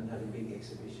that and had a big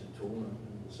exhibition tour and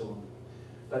so on.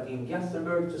 But in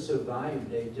Gothenburg, to survive,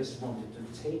 they just wanted to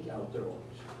take out their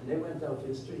art. And they went out to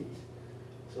the street.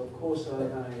 So of course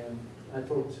I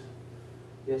thought,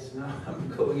 yes, now I'm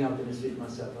going out in the street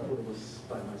myself. I thought it was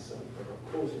by myself, but of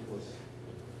course it was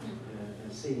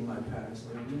seeing my parents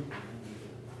doing it, and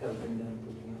helping them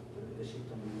putting up the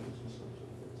shit on the walls and stuff.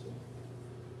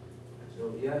 So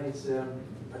yeah,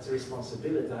 that's a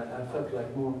responsibility. I felt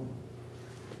like more.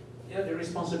 Yeah, the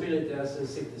responsibility as a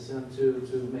citizen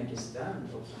to make a stand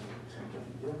or something.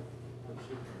 Yeah,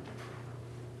 absolutely.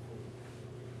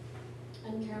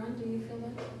 And Karen, do you feel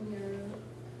that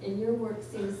in your work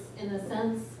seems, in a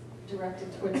sense,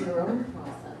 directed towards your own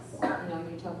process? You know,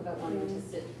 you talk about wanting to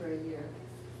sit for a year.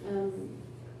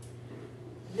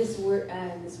 This word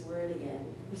again,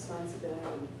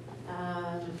 responsibility.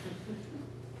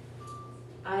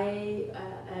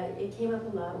 It came up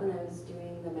a lot when I was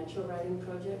doing the Metro writing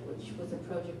project, which was a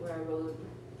project where I wrote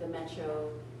the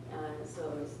Metro,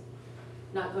 so it was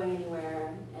not going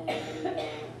anywhere, and it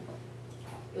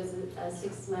was a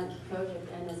 6-month project,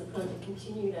 and as the project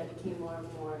continued, I became more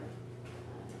and more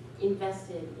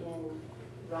invested in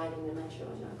writing the Metro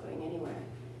and not going anywhere.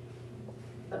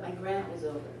 But my grant was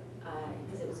over,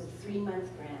 because it was a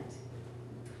 3-month grant.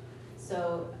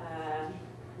 So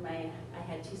I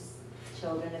had 2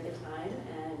 children at the time,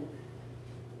 and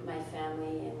my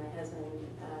family and my husband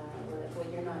were like, well,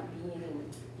 you're not being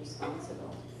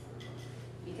responsible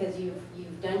because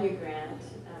you've done your grant,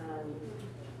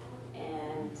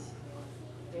 and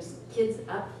kids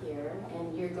up here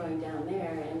and you're going down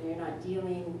there and you're not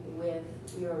dealing with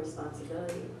your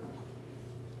responsibility.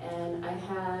 And I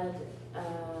had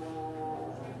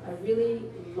a really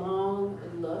long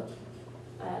look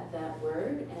at that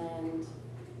word and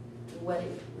what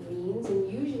it means.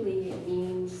 And usually it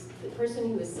means, the person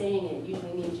who is saying it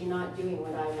usually means you're not doing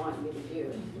what I want you to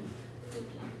do.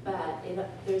 But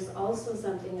there's also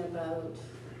something about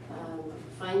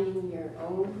finding your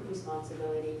own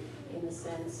responsibility in the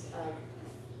sense of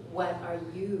what are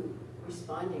you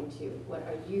responding to? What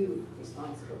are you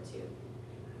responsible to?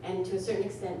 And to a certain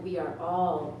extent, we are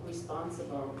all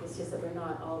responsible. It's just that we're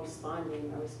not all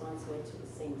responding or responsible to the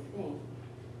same thing.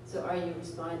 So are you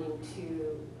responding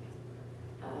to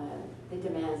the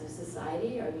demands of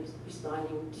society? Are you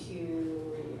responding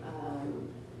to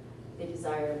the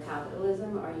desire of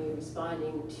capitalism? Are you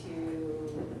responding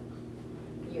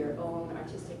to your own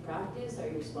artistic practice? Are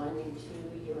you responding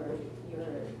to your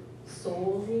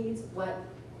soul needs? What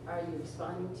are you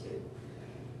responding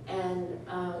to? And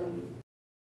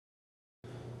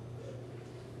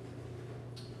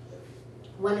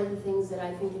one of the things that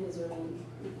I think it is really,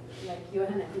 like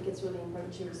Johan, I think it's really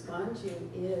important to respond to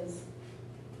is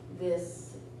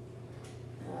this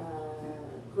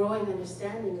growing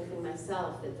understanding within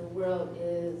myself that the world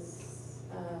is,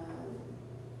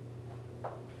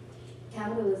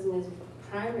 capitalism is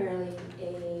primarily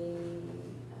a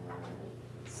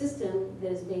system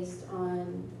that is based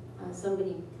on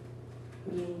somebody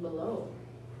being below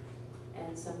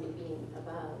and somebody being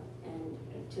above. And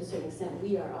to a certain extent,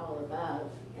 we are all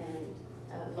above, and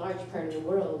a large part of the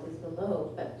world is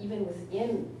below. But even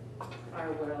within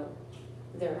our world,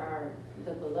 there are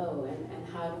the below, and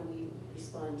how do we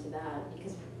respond to that?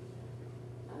 Because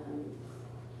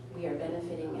we are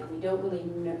benefiting, and we don't really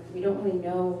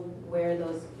know where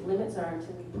those limits are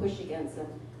until we push against them,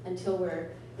 until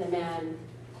we're the man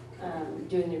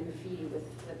doing their graffiti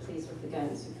with the police with the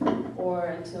guns, or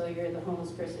until you're the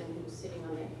homeless person who's sitting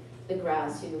on the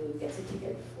grass who gets a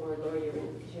ticket for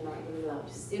loitering because you're not really allowed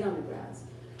to sit on the grass,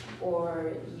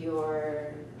 or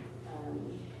you're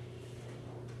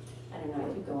I don't know, I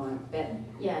could go on, but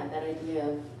yeah, that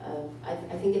idea of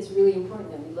I think it's really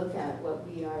important that we look at what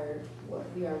we are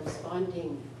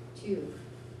responding to,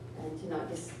 and to not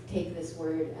just take this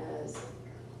word as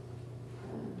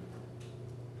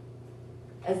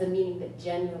the meaning that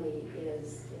generally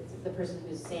is the person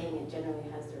who's saying it generally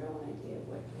has their own idea of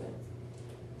what it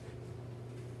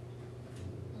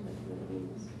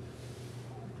means.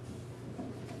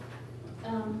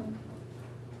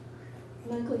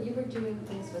 Michael, you were doing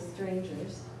things with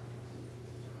strangers.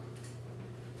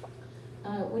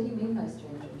 What do you mean by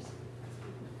strangers?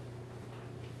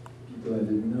 People I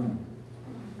didn't know.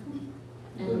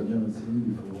 People I've never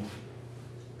seen before.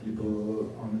 People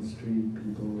on the street,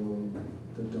 people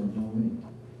that don't know me.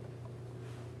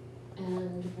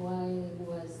 And why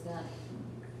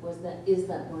is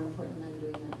that more important than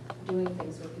doing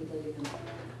things with people you know?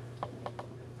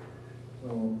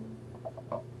 Well,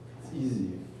 it's easy.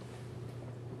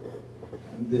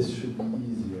 And this should be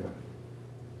easier.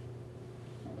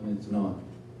 And it's not.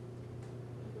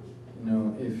 You know,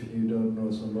 if you don't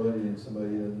know somebody and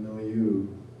somebody doesn't know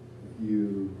you,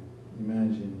 you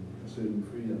imagine a certain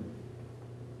freedom.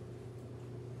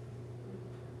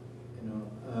 You know,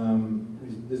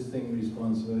 this thing,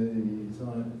 responsibility, it's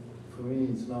not, for me,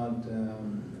 it's not,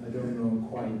 I don't know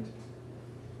quite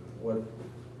what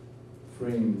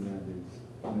frame that is.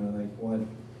 You know, like what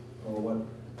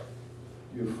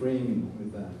you're framing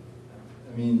with that.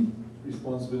 I mean,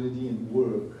 responsibility and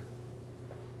work,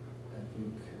 I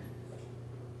think,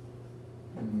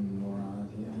 and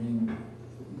morality. I mean,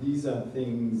 these are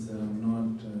things that I'm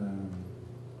not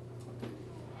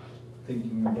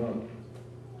thinking about.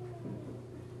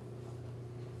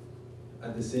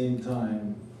 At the same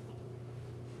time,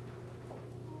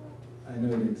 I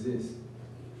know it exists.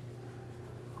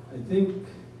 I think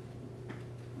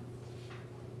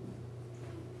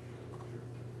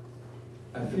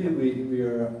I feel we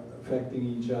are affecting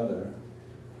each other.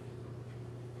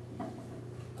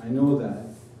 I know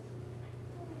that,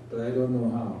 but I don't know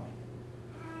how.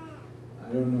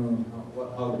 I don't know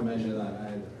how to measure that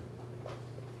either.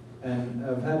 And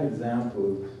I've had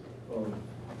examples of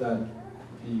that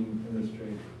being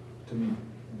illustrated to me.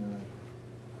 You know,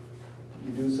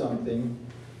 you do something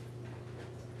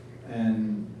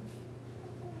and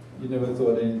you never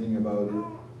thought anything about it,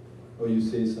 or you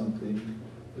say something,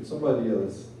 but somebody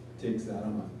else takes that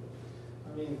on.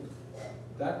 I mean,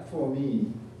 that for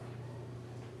me,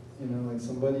 you know, like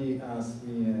somebody asked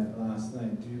me last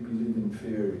night, do you believe in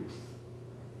fairies?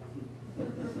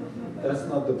 That's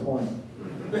not the point.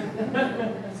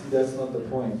 that's not the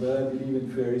point. Whether I believe in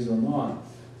fairies or not,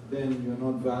 then you're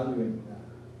not valuing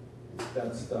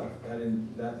that stuff,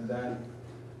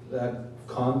 that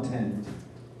content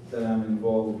that I'm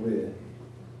involved with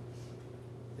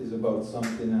is about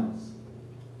something else.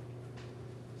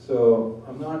 So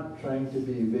I'm not trying to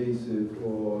be evasive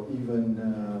or even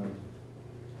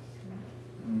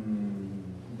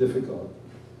difficult.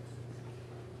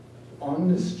 On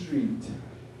the street,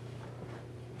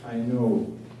 I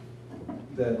know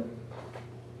that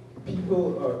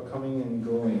people are coming and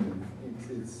going.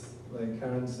 It's like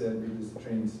Karen said with this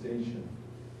train station.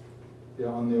 They're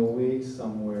on their way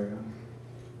somewhere,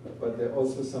 but there are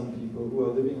also some people who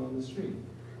are living on the street.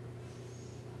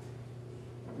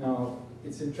 Now,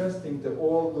 it's interesting that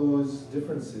all those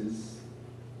differences,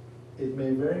 it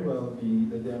may very well be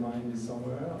that their mind is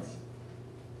somewhere else.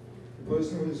 The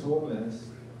person who is homeless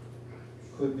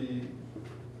could be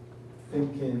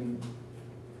thinking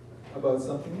about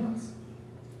something else,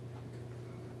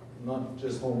 not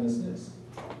just homelessness.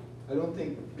 I don't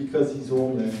think because he's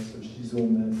homeless or she's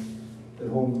homeless that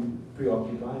home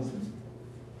preoccupies him.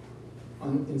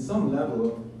 In some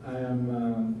level, I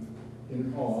am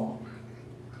in awe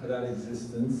of that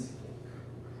existence,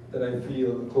 that I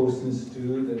feel a closeness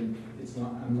to, that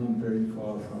I'm not very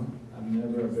far from. I'm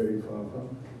never very far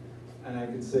from. And I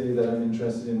could say that I'm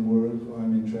interested in work or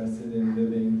I'm interested in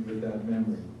living with that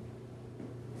memory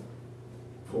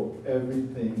for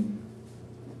everything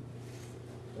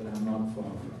that I'm not far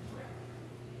from.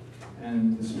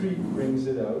 And the street brings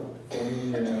it out. For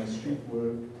me, street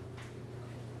work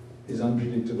is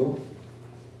unpredictable.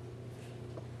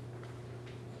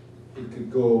 It could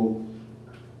go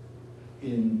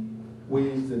in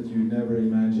ways that you never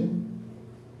imagined,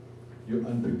 you're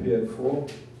unprepared for.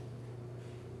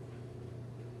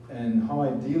 And how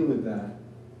I deal with that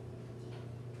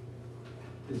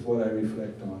is what I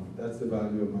reflect on. That's the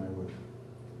value of my work.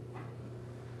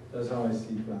 That's how I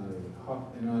see value.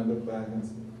 I look back and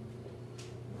say,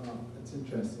 oh, that's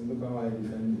interesting. Look how I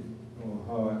defended, or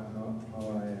how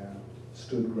I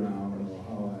stood ground, or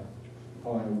how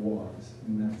I was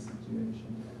in that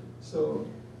situation. So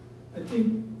I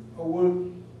think a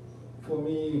work for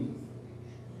me,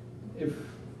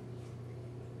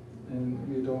 and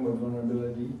we're talking about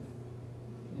vulnerability,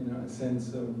 a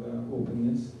sense of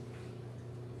openness,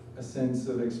 a sense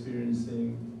of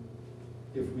experiencing,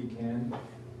 if we can,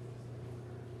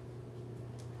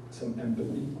 some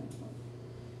empathy,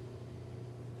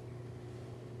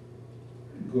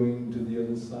 going to the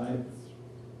other side.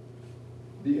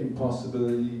 The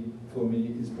impossibility for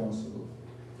me is possible,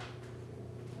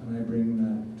 and I bring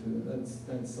that to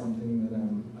that's something that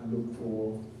I look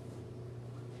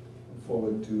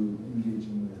forward to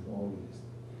engaging with always.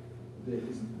 There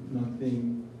is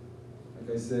nothing,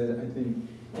 like I said, I think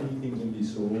anything can be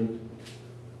sold.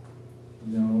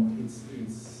 It's.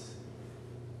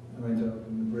 I went out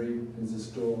in the break. There's a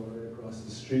store right across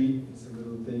the street. It's a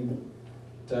little thing.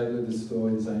 The title of the store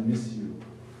is "I Miss You."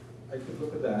 I could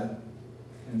look at that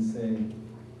and say,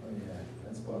 oh yeah,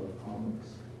 that's part of comics.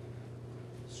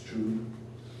 It's true.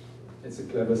 It's a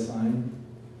clever sign,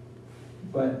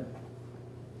 but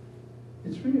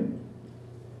it's real.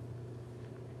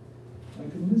 I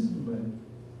could miss somebody.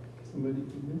 Somebody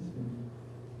could miss me.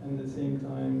 And at the same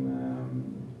time,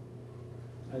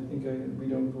 I think we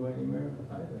don't go anywhere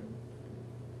either.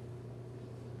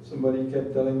 Somebody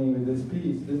kept telling me with this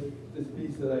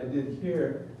piece that I did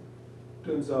here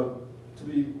turns out to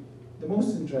be the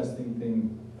most interesting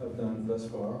thing I've done thus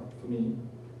far for me,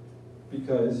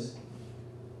 because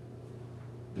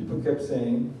people kept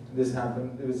saying, this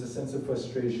happened, there was a sense of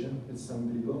frustration with some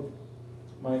people.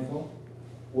 Michael,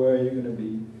 where are you going to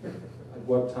be? At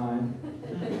what time?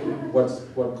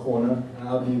 What corner? And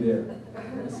I'll be there.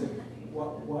 I said,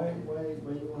 why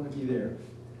do you want to be there?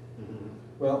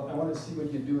 Well, I want to see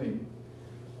what you're doing.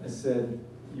 I said,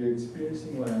 you're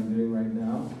experiencing what I'm doing right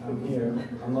now. I'm here.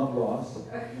 I'm not lost.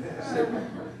 I said,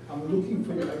 I'm looking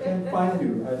for you. I can't find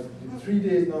you. 3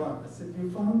 days now. I said,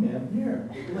 you found me. I'm here.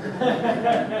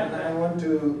 And I want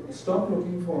to stop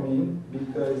looking for me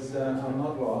because I'm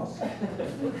not lost.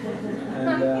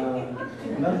 And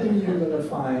nothing you're going to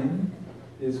find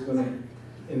is going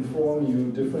to inform you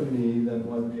differently than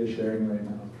what we are sharing right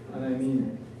now. And I mean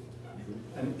it.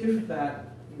 And if that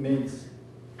makes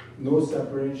no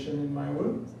separation in my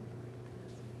work,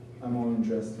 I'm more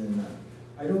interested in that.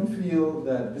 I don't feel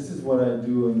that this is what I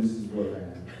do and this is what I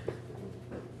am.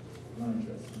 I'm not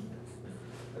interested in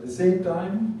that. At the same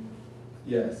time,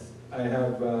 yes, I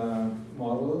have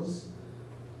models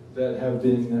that have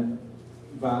been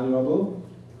valuable.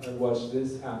 I watched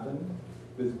this happen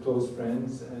with close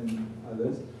friends and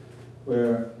others,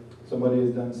 where Somebody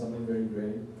has done something very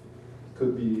great.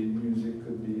 Could be in music,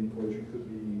 could be in poetry, could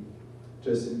be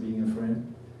just in being a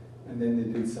friend. And then they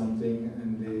did something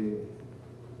and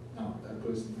no, that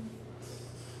person,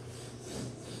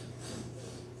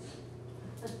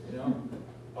 you know,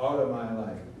 out of my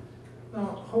life.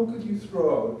 Now, how could you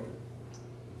throw out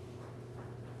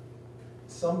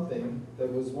something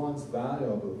that was once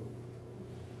valuable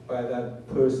by that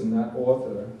person, that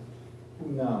author,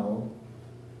 who now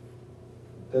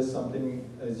does something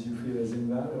as you feel as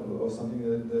invaluable, or something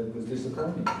that was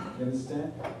disappointing? You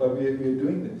understand? But we are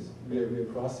doing this. We are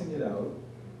crossing it out.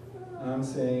 And I'm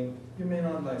saying, you may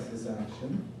not like this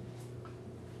action.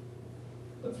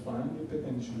 That's fine. You pick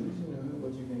and choose, you know,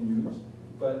 what you can use.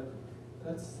 But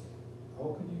that's,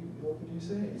 how could you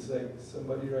say? It's like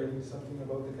somebody writing something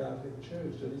about the Catholic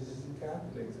Church, that this isn't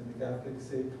Catholics, and the Catholics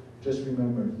say, just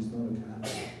remember, he's not a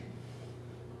Catholic.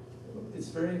 It's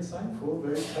very insightful,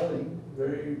 very telling,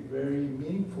 very, very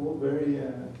meaningful, very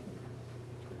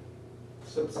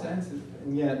substantive,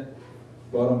 and yet,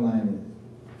 bottom line is,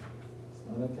 it's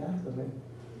not a Catholic.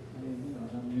 I mean, you know,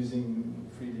 I'm using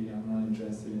freely, I'm not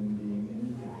interested in being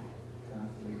anything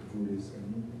Catholic, Buddhist,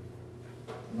 anything.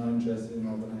 I'm not interested in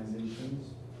organizations,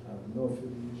 I have no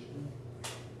affiliation,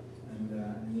 and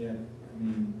yet, I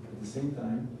mean, at the same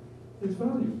time, it's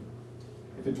value.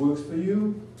 If it works for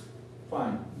you,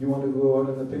 fine. You want to go out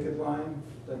on the picket line,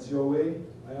 that's your way,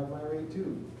 I have my way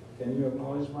too. Can you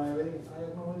acknowledge my way? I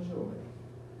acknowledge your way.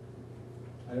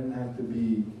 I don't have to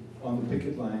be on the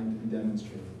picket line to be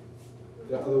demonstrating.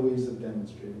 There are other ways of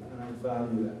demonstrating, and I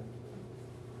value that.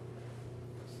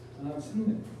 And I've seen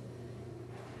it.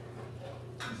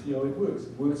 You see how it works.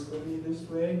 It works for me this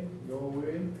way, your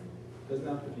way. Doesn't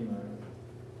have to be my way.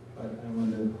 But I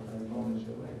acknowledge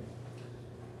your way.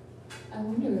 I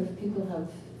wonder if people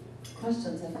have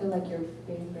questions. I feel like you're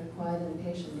being very quiet and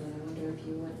patient, and I wonder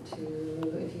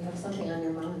if you have something on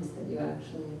your minds that you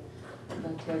actually would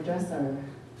like to address,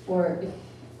 or if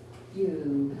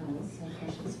you panelists have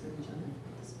questions for each other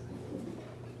at this point.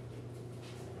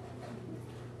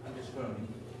 I'm just voting.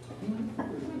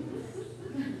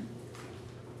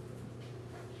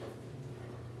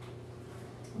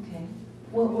 Okay.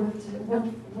 What?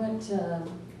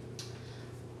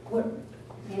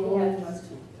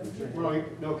 Well,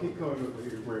 no, keep going with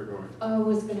where you're going. I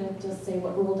was going to just say,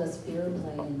 what role does fear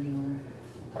play in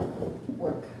your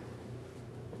work?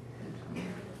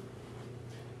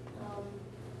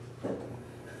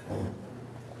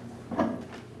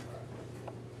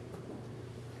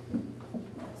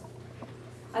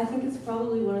 I think it's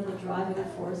probably one of the driving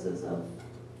forces of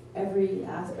every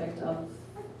aspect of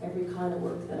every kind of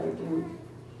work that I do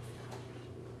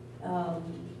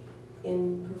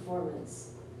in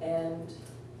performance. And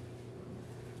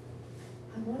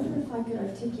I wonder if I could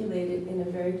articulate it in a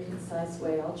very concise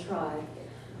way. I'll try.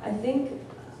 I think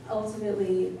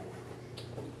ultimately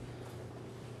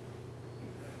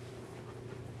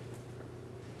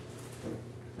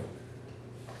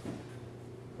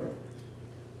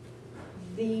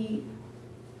the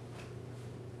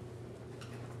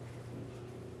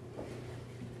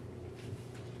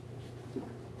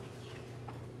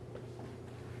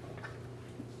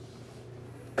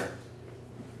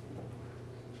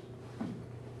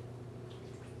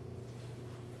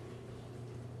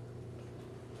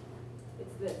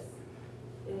it's this.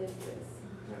 It is this.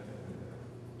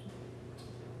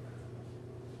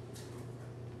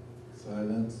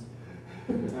 Silence.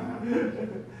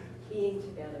 Being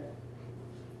together.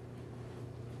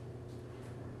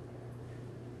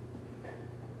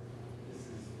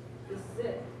 This is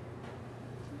it.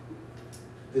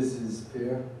 This is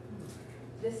fear.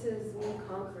 This is me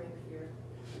conquering fear.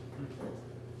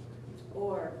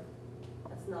 Or,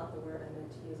 that's not the word I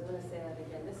meant to use. I'm going to say that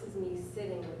again. This is me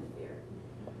sitting with fear.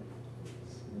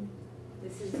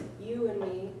 This is you and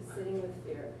me sitting with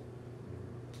fear.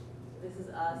 This is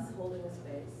us holding a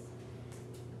space.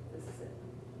 This is it.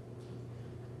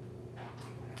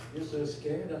 You're so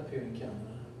scared up here in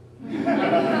Canada. I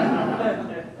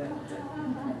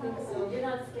think so. You're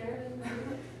not scared?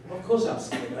 Of course I'm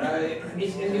scared.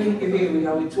 It's, and you hear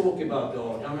how we talk about the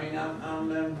art. I mean,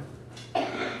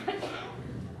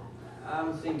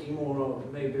 I'm thinking more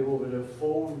of maybe over the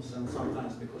forms, and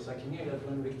sometimes because I can hear that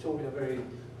when Victoria very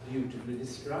beautifully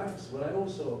describes what I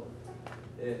also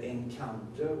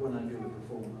encounter when I do a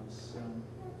performance.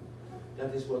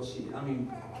 That is what she, I mean,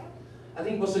 I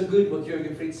think it was so good what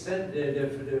Jürgen Fritz said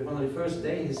one of the first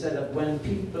days. He said that when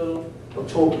people are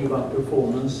talking about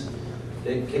performance,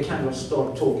 they kind of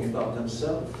start talking about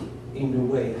themselves in the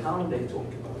way how they talk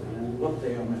about it and what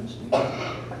they are mentioning.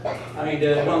 I mean,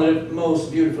 one of the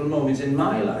most beautiful moments in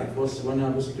my life was when I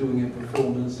was doing a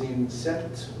performance in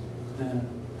Set.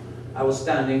 I was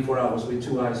standing for hours with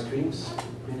 2 ice creams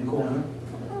in the corner.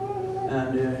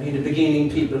 And in the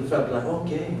beginning, people felt like,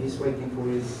 okay, he's waiting for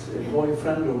his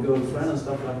boyfriend or girlfriend and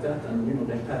stuff like that. And, you know,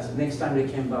 they passed. Next time they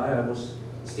came by, I was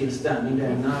still standing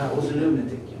there. And now I was a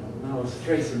lunatic, you know. Now I was a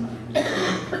crazy man.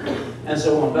 And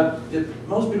so on. But the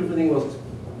most beautiful thing was,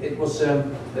 it was a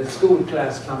school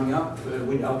class coming up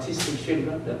with autistic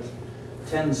children that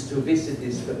tends to visit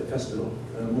this festival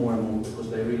more and more because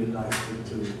they really like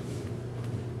to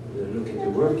look at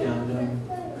your work.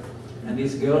 And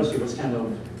this girl, she was kind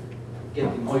of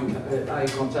getting eye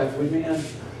contact with me, and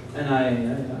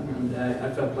I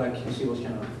felt like she was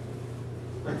kind of,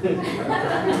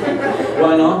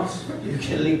 why not? You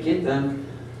can lick it. And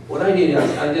what I did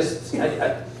is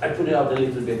I put it out a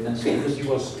little bit, and because she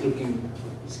was looking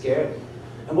scared.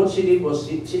 And what she did was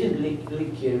she didn't lick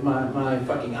my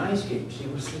fucking ice cream. She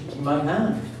was licking my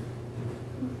hand.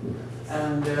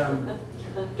 And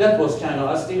that was kind of,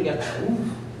 I still got,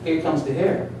 here comes the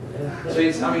hair. So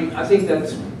it's, I mean, I think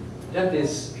that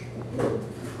is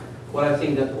what I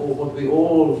think that what we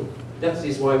all, that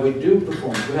is why we do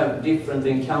perform. We have different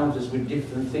encounters with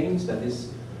different things that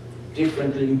is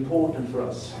differently important for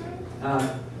us.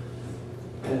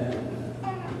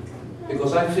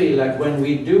 Because I feel like when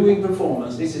we're doing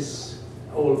performance, this is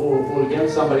all again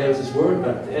somebody else's word,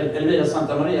 but Elvira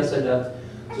Santa Maria said that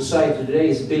society today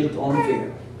is built on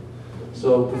fear.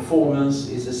 So performance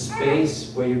is a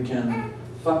space where you can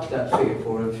fuck that fear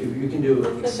for a few. You can do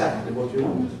exactly what you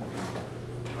want,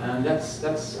 and that's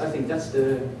I think that's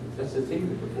the thing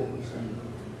with performance.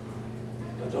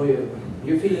 But are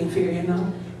you feeling fear here now?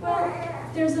 Well,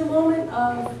 there's a moment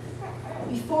of,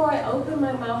 before I open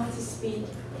my mouth to speak,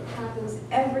 it happens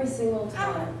every single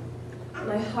time.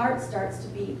 My heart starts to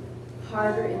beat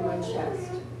harder in my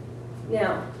chest.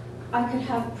 Now, I could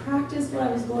have practiced what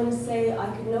I was going to say,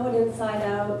 I could know it inside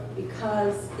out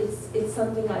because it's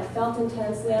something I felt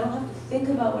intensely. I don't have to think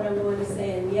about what I'm going to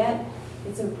say, and yet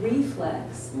it's a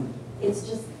reflex. It's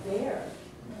just there.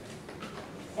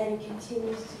 And it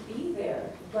continues to be there,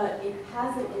 but it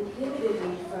hasn't inhibited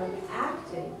me from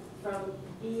acting, from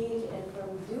being, and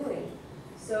from doing.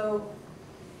 So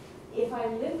if I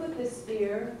live with this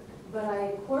fear, but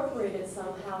I incorporate it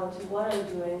somehow into what I'm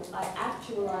doing, I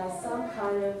actualize some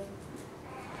kind of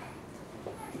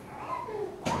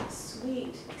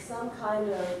sweet, some kind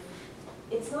of,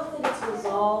 it's not that it's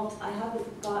resolved, I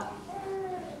haven't got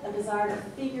a desire to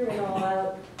figure it all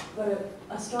out, but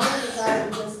a strong desire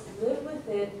to just live with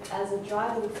it as a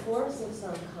driving force of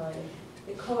some kind.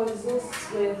 It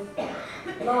coexists with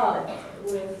love,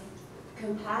 with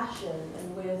compassion,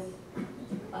 and with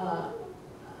a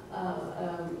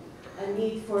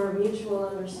need for mutual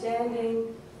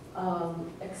understanding,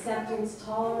 acceptance,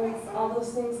 tolerance, all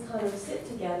those things kind of sit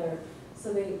together.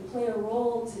 So they play a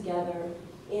role together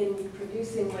in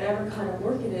producing whatever kind of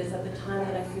work it is at the time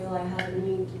that I feel I have a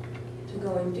need to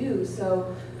go and do.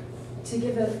 So to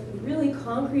give a really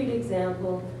concrete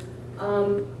example,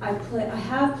 I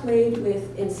have played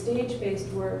with, in stage-based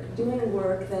work, doing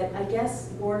work that I guess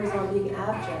borders on being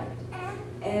abject.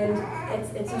 And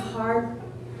that's a hard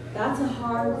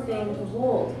thing to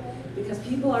hold, because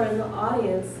people are in the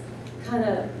audience kind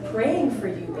of praying for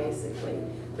you, basically.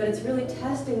 But it's really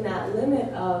testing that limit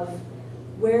of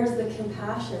where's the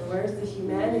compassion, where's the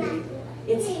humanity.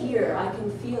 It's here, I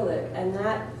can feel it, and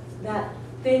that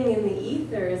thing in the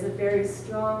ether is a very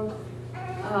strong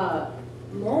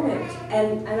moment.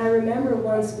 And I remember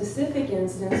one specific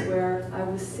instance where I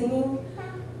was singing,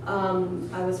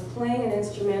 I was playing an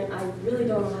instrument. I really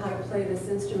don't know how to play this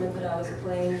instrument that I was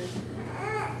playing,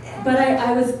 but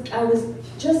I was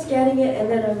just getting it,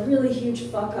 and then a really huge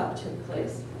fuck up took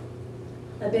place.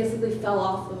 I basically fell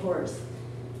off the horse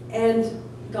and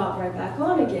got right back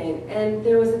on again. And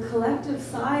there was a collective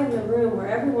sigh in the room where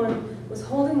everyone was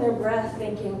holding their breath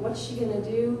thinking, what's she gonna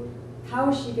do? How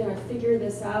is she gonna figure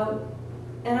this out?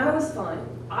 And I was fine.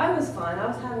 I was fine. I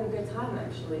was having a good time,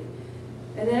 actually.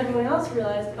 And then everyone else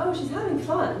realized, oh, she's having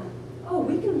fun. Oh,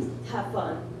 we can have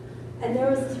fun. And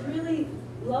there was this really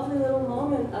lovely little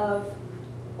moment of,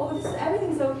 oh,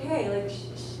 everything's okay. Like,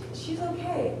 she's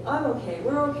okay. I'm okay.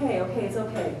 We're okay. Okay, it's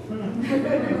okay.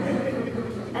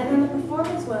 And then the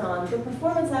performance went on. The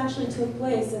performance actually took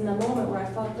place in the moment where I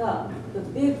fucked up, the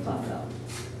big fuck up.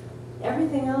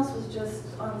 Everything else was just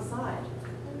on the side.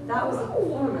 That was the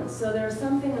performance. So there was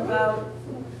something about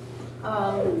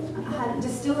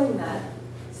distilling that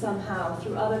somehow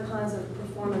through other kinds of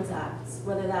performance acts,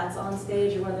 whether that's on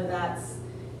stage or whether that's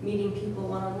meeting people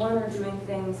one-on-one or doing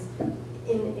things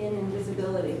in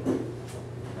invisibility.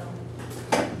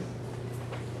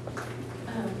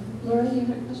 Laura, you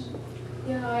had a question?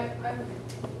 Yeah,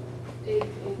 it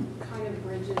kind of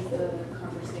bridges the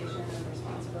conversation of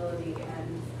responsibility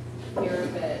and fear a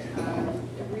bit.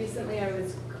 Recently, I've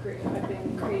been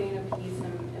creating a piece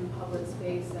in public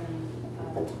space, and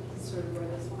sort of where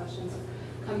this question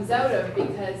comes out of,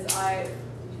 because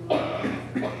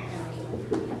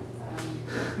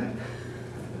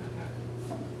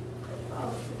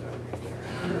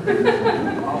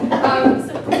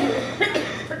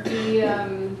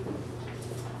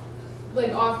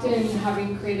like often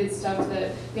having created stuff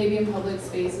that maybe in public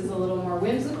space is a little more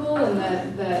whimsical, and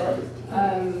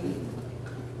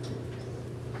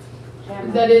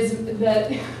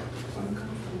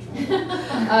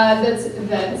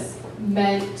that's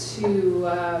meant to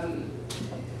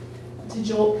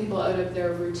jolt people out of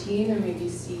their routine and maybe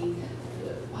see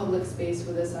public space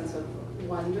with a sense of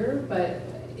wonder. But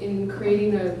in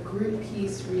creating a group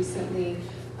piece recently,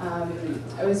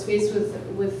 I was faced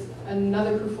with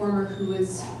another performer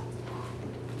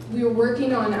we were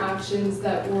working on actions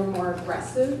that were more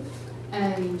aggressive,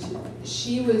 and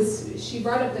she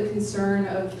brought up the concern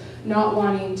of not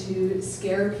wanting to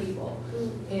scare people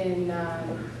in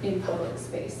public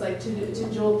space, like to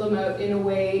jolt them out in a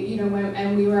way,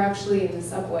 and we were actually in the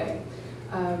subway,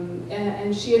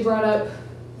 and she had brought up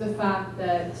the fact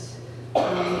that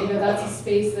that's a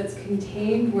space that's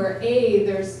contained, where A,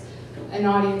 there's an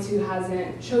audience who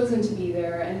hasn't chosen to be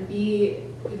there, and B,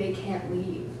 they can't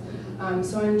leave.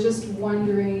 So I'm just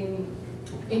wondering,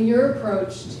 in your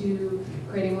approach to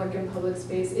creating work in public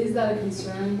space, is that a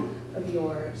concern of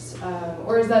yours?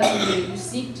 Or is that something that you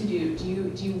seek to do? Do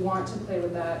you want to play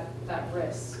with that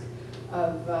risk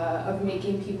of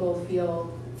making people feel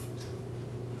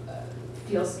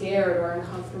scared or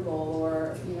uncomfortable,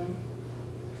 or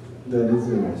That is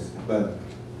a risk, but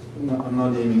I'm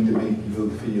not aiming to make people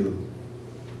feel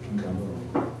uncomfortable.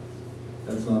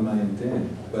 That's not my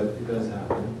intent, but it does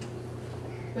happen.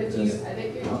 But do you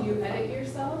edit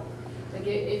yourself? Like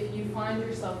if you find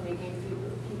yourself making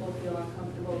people feel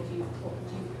uncomfortable, do you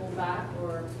pull back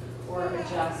or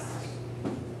adjust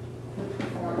the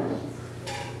performance?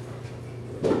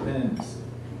 Depends.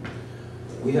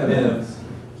 We have Yeah.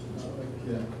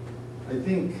 I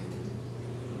think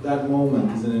that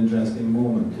moment is an interesting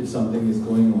moment. If something is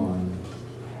going on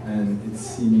and it's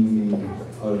seemingly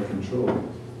out of control,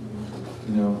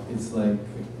 it's like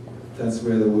that's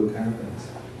where the work happens.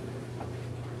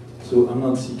 So I'm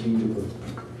not seeking to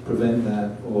prevent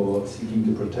that or seeking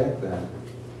to protect that.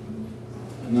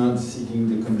 I'm not seeking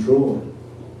to control it.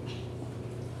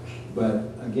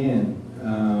 But again,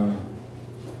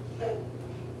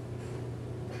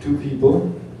 two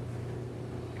people,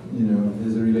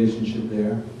 there's a relationship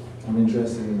there. I'm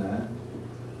interested in that.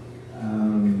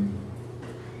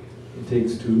 It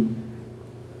takes two.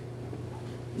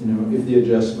 If the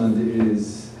adjustment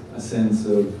is a sense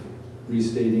of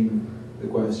restating the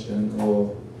question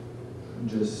or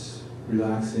just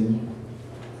relaxing.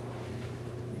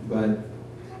 But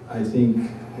I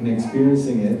think in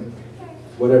experiencing it,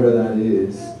 whatever that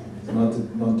is not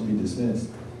to be dismissed.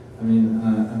 And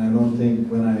I don't think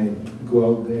when I go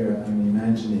out there, I'm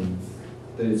imagining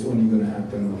that it's only going to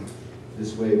happen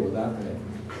this way or that way.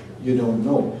 You don't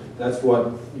know. That's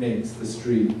what makes the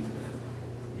street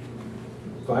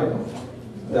vital.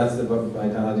 That's the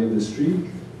vitality of the street.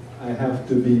 I have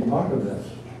to be part of that.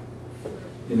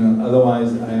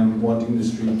 Otherwise I am wanting the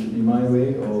street to be my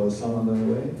way or some other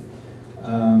way.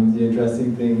 The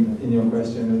interesting thing in your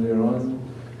question earlier on,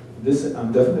 this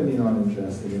I'm definitely not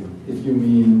interested in. If you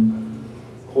mean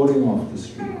holding off the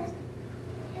street.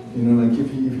 Like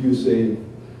if you say,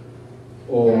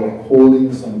 or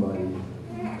holding somebody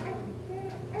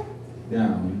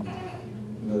down,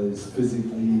 whether it's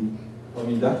physically,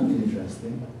 that could be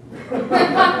interesting.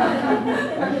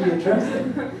 That could be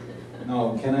interesting.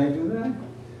 Now, can I do that?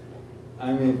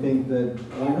 I may think that,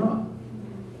 why not?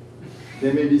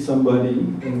 There may be somebody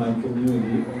in my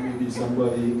community, or maybe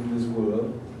somebody in this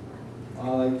world, I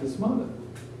like this mother.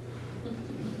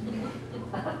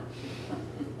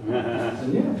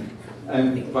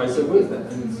 And vice versa.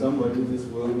 And somebody in this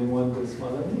world may want to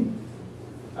smother me.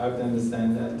 I have to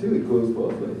understand that too. It goes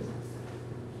both ways.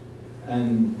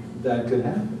 And that could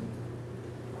happen.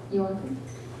 You want to?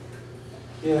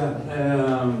 Yeah,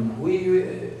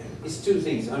 it's two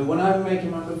things. When I'm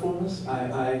making my performance,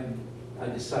 I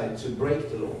decide to break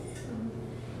the law.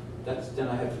 Then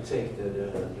I have to take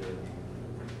the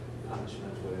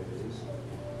punishment, whatever it is.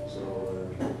 So,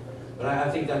 but I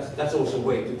think that's also a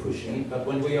way to pushing it. But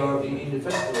when we are in the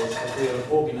festivals that we are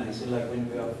organizing, like when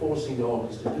we are forcing the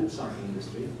artists to do something in the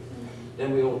street,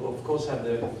 then we of course have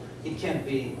it can't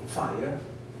be fire,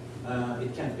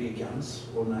 It can't be guns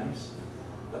or knives,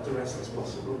 but the rest is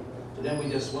possible. So then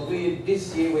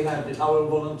this year we had our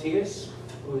volunteers,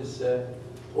 who is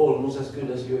almost as good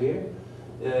as you here.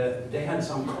 They had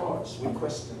some cards with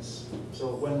questions.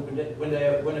 So when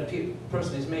a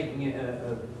person is making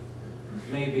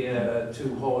maybe a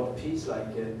too hard piece,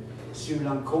 like Xu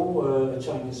Lan Ko, a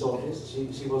Chinese artist,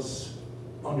 she was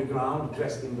on the ground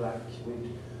dressed in black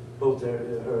with both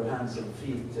her hands and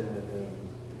feet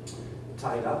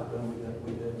tied up and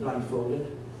with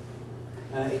blindfolded.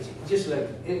 It's just like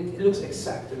it looks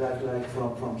exactly like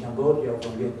from Cambodia or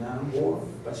from Vietnam War,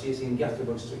 but she's in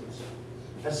Gothenburg streets.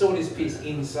 I saw this piece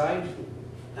inside,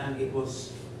 and it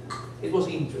was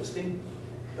interesting,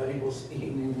 but it was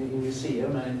in a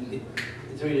museum, and it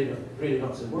really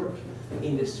doesn't work.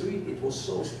 In the street, it was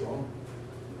so strong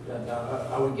that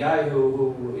our guy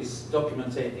who is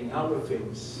documenting our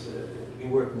films, been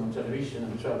working on television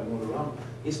and traveling all around,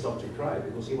 he started to cry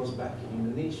because he was back in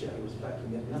Indonesia, he was back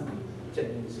in Vietnam,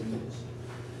 taking these images.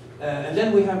 And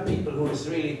then we have people who is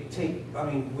really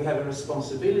we have a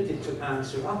responsibility to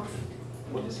answer up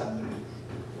what is happening,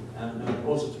 and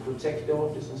also to protect the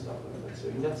artists and stuff like that. So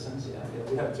in that sense, yeah,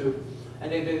 we have to.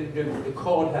 And the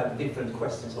card have different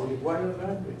questions. Why are you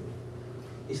angry?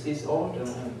 Is this art?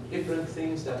 And different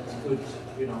things that could,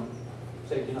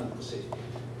 take another position,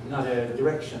 another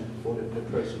direction for the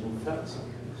person who felt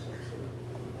something.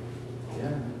 So,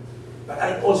 yeah. But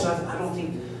I don't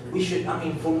think we should.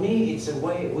 For me, it's a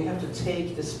way we have to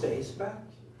take the space back.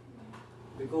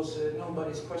 Because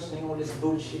nobody's questioning all this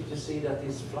bullshit you see that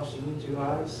is flushing into your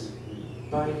eyes.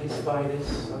 Buy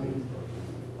this.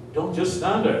 Don't just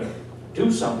stand there. Do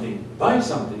something. Buy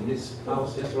something. This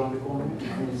house just around the corner.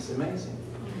 It's amazing.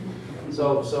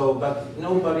 But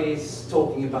nobody is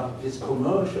talking about this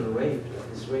commercial rape that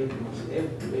is raping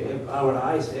our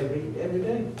eyes every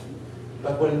day.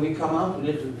 But when we come out with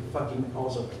a little fucking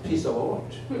also piece of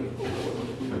art,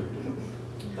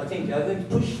 I think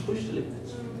push the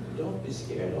limits. Don't be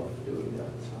scared of doing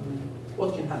that.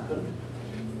 What can happen?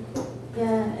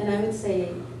 Yeah, and I would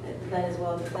say that as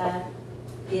well, that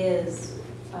is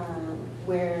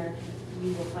where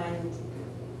you will find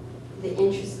the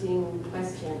interesting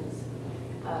questions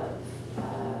of,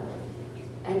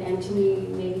 and to me,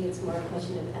 maybe it's more a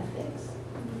question of ethics.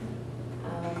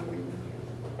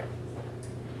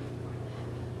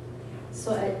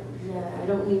 So I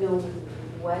don't really know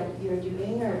what you're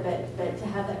doing, but to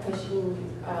have that question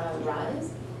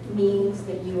rise means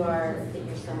that you're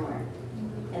somewhere,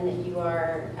 and that you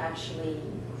are actually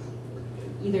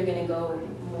either going to go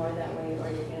more that way or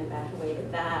you're going to back away.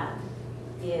 But that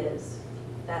is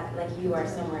like you are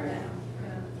somewhere now.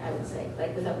 I would say,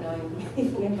 like without knowing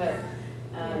anything about.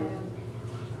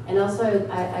 And also,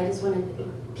 I just wanted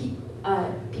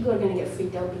people are going to get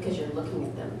freaked out because you're looking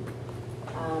at them.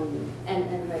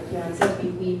 And like Jan said,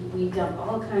 we dump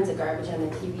all kinds of garbage on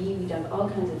the TV, we dump all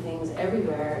kinds of things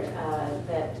everywhere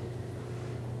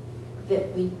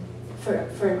that we,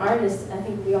 for an artist, I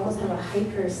think we almost have a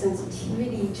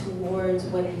hypersensitivity towards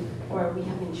or we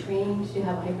have been trained to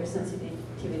have a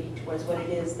hypersensitivity towards what it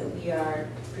is that we are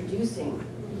producing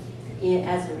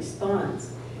as a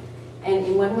response. And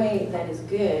in one way that is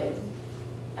good,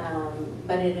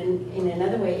 but in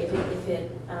another way,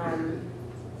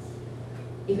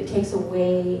 if it takes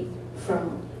away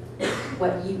from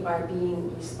what you are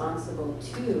being responsible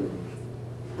to,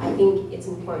 I think it's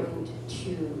important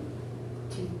to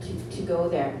go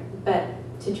there, but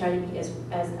to try to be as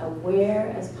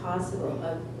aware as possible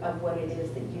of what it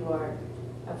is that you are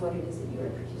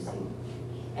producing,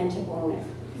 and to own it.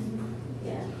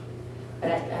 Yeah,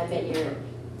 but I bet you're,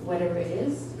 whatever it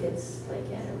is, it's like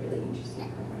at a really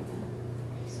interesting point right now.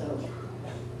 So.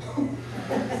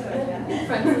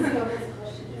 Francisco.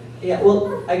 Yeah,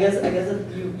 well, I guess that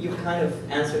you kind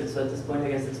of answered, so at this point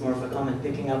I guess it's more of a comment,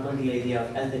 picking up on the idea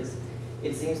of ethics.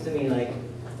 It seems to me like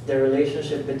the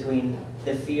relationship between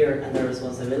the fear and the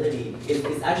responsibility is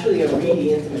actually a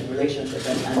really intimate relationship,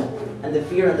 and the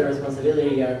fear and the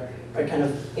responsibility are kind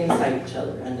of inside each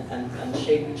other and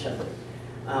shape each other.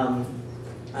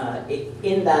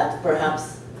 In that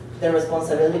perhaps the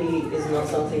responsibility is not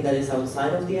something that is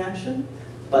outside of the action,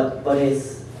 but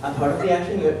is a part of the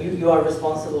action. You are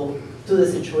responsible to the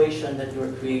situation that you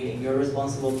are creating. You're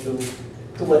responsible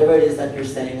to whatever it is that you're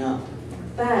setting up.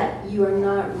 But you are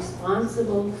not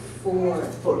responsible for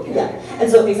yeah.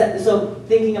 And so exactly. So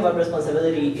thinking about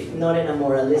responsibility, not in a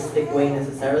moralistic way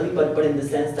necessarily, but in the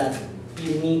sense that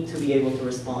you need to be able to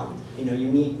respond. You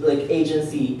need, like,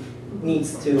 agency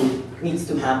needs to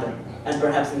happen, and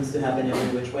perhaps needs to happen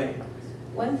every which way.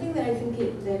 One thing that I think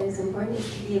that is important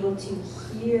is to be able to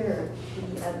hear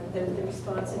the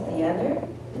response of the other,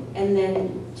 and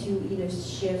then to either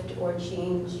shift or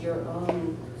change your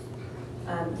own.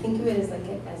 Think of it as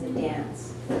as a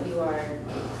dance. You are,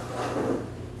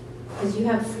 because you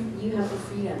have the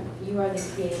freedom. You are the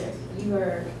creator. You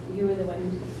are the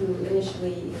one who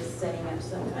initially is setting up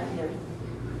some kind of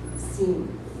scene.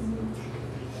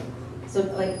 So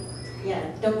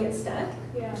yeah, don't get stuck.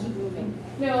 Yeah. Keep moving.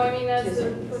 No, I mean, as To a the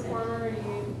certain extent. performer,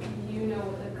 you know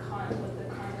what the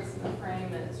context and the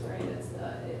frame is, right? It's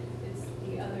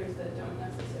the others that don't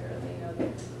necessarily know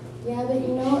that. Yeah, but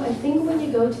I think when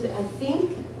you go to I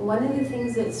think one of the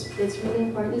things that's really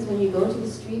important is when you go to the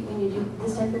street, when you do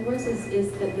this type of work,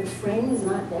 is that the frame is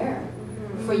not there.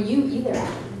 For you either.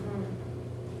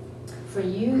 For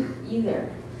you either.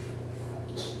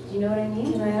 Do you know what I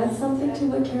mean? Can I add something to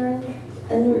what Karen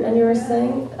and you were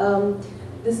saying?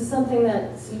 This is something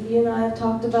that CB and I have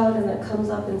talked about, and that comes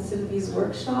up in Sylvie's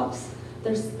workshops.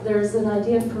 There's an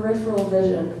idea of peripheral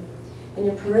vision, and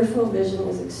your peripheral vision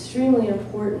is extremely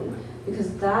important because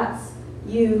that's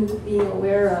you being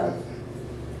aware of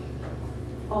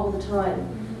all the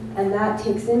time, and that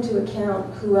takes into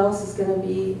account who else is going to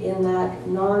be in that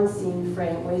non-scene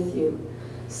frame with you.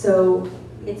 So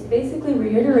it's basically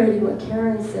reiterating what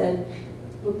Karen said,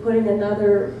 but putting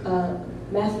another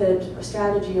method or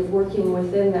strategy of working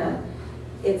within that.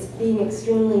 It's being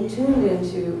extremely tuned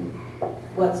into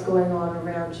what's going on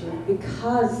around you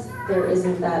because there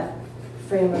isn't that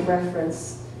frame of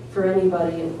reference for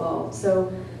anybody involved. So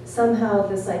somehow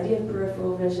this idea of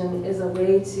peripheral vision is a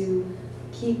way to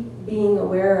keep being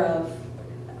aware of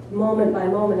moment by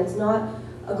moment. It's not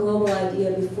a global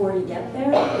idea before you get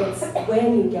there, it's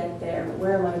when you get there.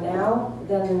 Where am I now?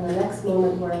 Then in the next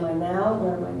moment, where am I now?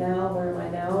 Where am I now? Where am I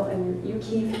now? And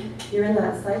you're in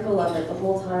that cycle of it the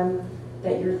whole time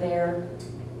that you're there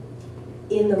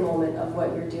in the moment of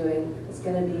what you're doing. It's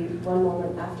going to be one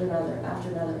moment after another,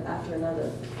 after another, after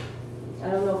another.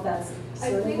 I don't know if that's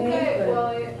sort of vague, but...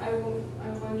 I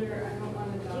wonder, I don't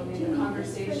want to dominate the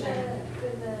conversation.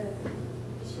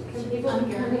 Can people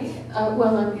hear me?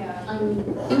 Well, I'm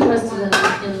interested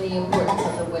in the importance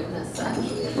of the witness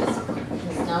actually at this point,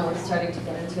 because now we're starting to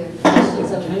get into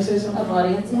questions Can I say something? of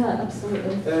audience. Yeah,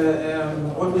 absolutely.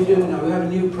 What we do now, we have a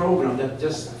new program that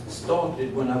just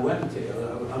started when I went here.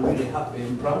 I'm really happy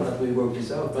and proud that we worked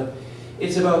this out, but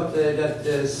it's about that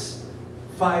there's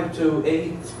 5 to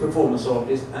 8 performance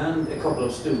artists and a couple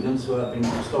of students who have been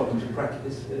starting to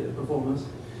practice performance,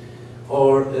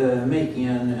 or making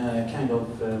a kind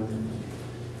of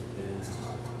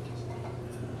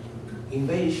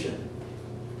invasion.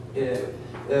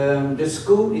 The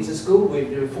school, it's a school with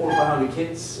 400 or 500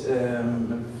 kids,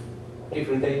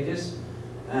 different ages,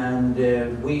 and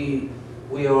we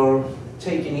are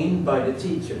taken in by the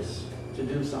teachers to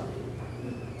do something.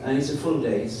 And it's a full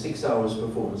day, 6 hours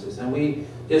performances, and we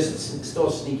just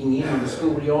start sneaking in on the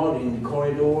schoolyard, in the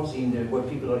corridors, where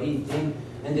people are eating,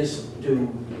 and just do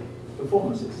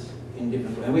performances in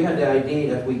different ways. And we had the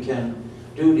idea that we can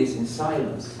do this in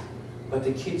silence, but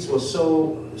the kids were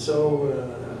so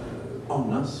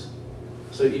on us.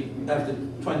 So after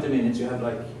 20 minutes, you have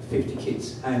like 50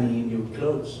 kids hanging in your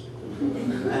clothes,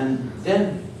 and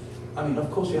then, I mean,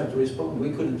 of course, you have to respond.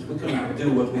 We couldn't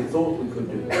do what we thought we could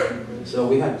do. So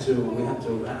we had to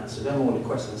answer them all the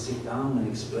questions, sit down and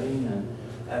explain, and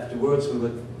afterwards we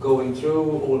were going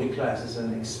through all the classes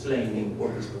and explaining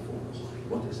what is performance,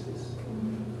 what is this,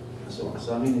 and so on.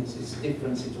 So I mean, it's a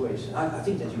different situation. I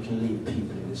think that you can leave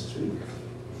people in the street.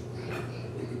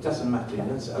 It doesn't matter.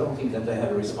 I don't think that they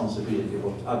have a responsibility of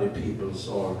what other people's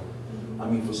are. I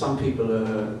mean, for some people,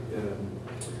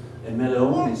 a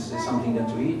melon is something that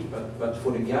to eat, but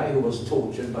for the guy who was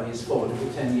tortured by his father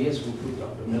for 10 years, who put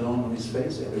up a melon on his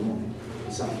face every morning,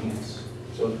 it's something else.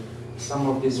 So some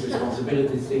of these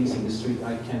responsibility things in the street,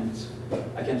 I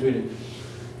can't really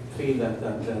feel that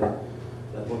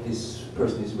what this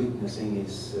person is witnessing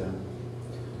is.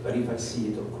 But if I see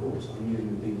it, of course, I'm a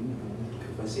human being.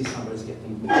 If I see somebody's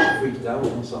getting freaked out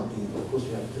on something, of course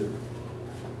you have to.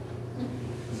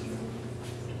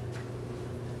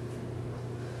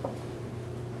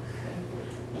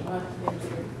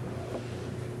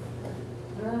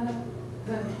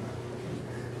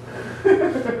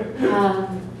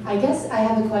 I guess I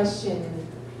have a question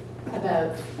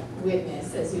about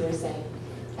witness, as you were saying,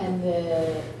 and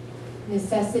the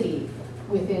necessity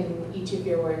within each of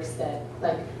your works that,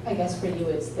 like, I guess for you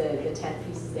it's the 10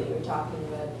 pieces that you were talking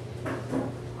about.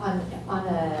 On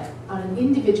an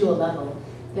individual level,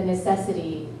 the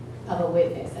necessity of a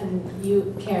witness. And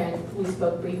you, Karen, we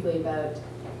spoke briefly about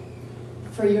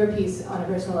for your piece, on a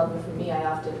personal level for me, I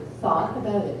often thought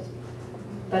about it,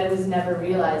 but it was never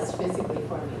realized physically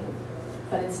for me.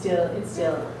 But it's still,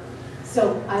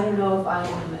 so I don't know if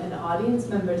I'm an audience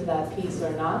member to that piece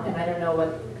or not, and I don't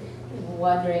know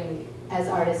wondering as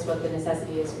artists what the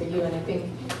necessity is for you, and I think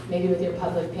maybe with your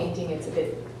public painting it's a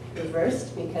bit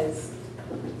reversed, because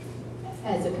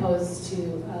as opposed to,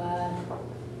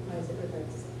 why is it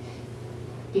reversed?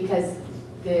 Because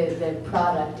the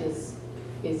product is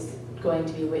going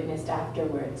to be witnessed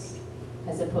afterwards,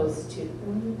 as opposed to,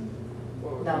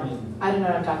 no, I don't know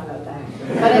what I'm talking about that.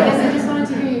 But I guess I just wanted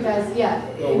to hear you guys, yeah.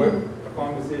 No, a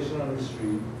conversation on the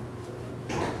street.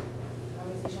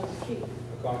 Conversation on the street.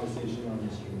 A conversation on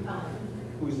the street.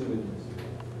 Who's the witness?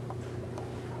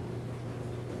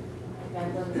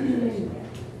 Depends on the situation.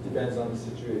 Depends on the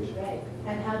situation. Right.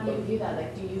 And how do you view that?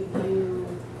 Like, do you view,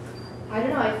 I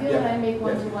don't know, I feel when I make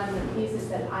one-to-one pieces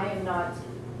that I am not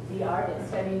the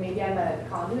artist. I mean, maybe I'm a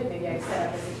conduit, maybe I set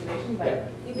up a situation,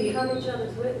 but. You become each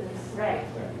other's witness. Right.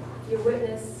 Your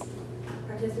witness,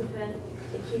 participant,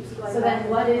 it keeps going. So back then and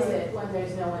what is forth. it when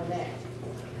there's no one there?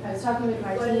 I was talking with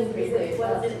What Martine is briefly it? as What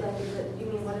well. is it like? Is it, you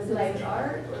mean, what is it, Like like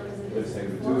art, or is it Let's just say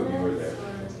the two of you were there.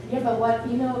 performance, or- Yeah, but what,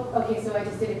 you know, okay, so I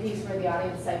just did a piece where the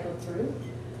audience cycled through,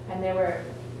 and there was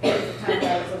a time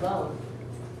where I was alone.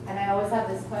 And I always have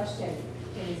this question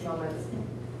in these moments,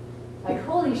 like,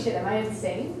 holy shit, am I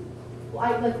insane?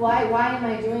 Why am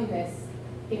I doing this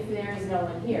if there is no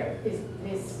one here? Is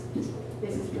this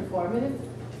is performative?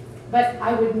 But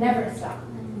I would never stop,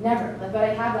 never, like, but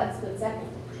I have that split second.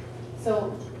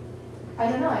 So, I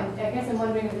don't know, I guess I'm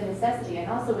wondering of the necessity, and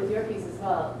also with your piece as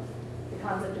well, the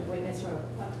concept of witness from,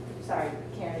 sorry,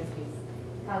 Karen's piece,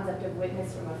 the concept of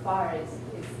witness from afar is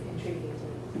intriguing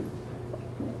to me.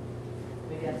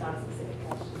 Maybe that's not a specific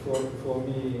question. For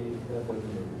me, that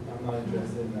doesn't, I'm not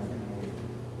interested in that.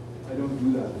 I don't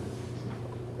do that.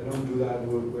 I don't do that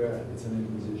work where it's an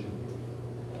imposition.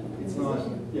 It's not,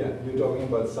 yeah, you're talking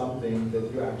about something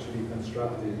that you actually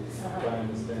constructed, if I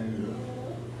understand you,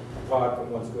 apart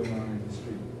from what's going on in the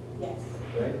street. Yes.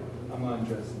 Right? I'm not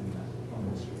interested in that on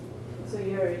the street. So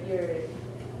you're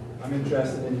I'm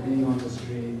interested in being on the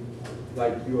street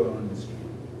like you are on the street.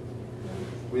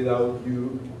 Without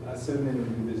you, a certain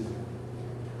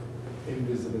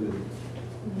invisibility.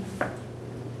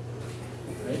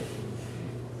 Right?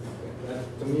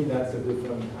 To me, that's a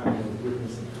different kind of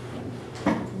witnessing.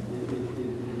 It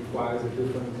requires a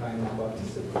different kind of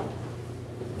participant.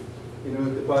 You know,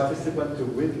 the participant to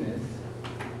witness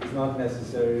is not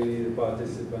necessarily the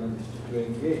participant to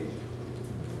engage.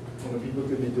 You know, people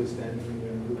could be just standing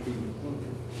there and looking.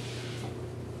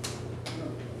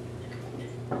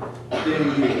 They're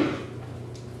engaged,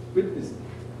 witnessing.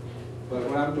 But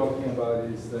what I'm talking about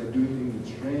is like doing things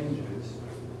with strangers.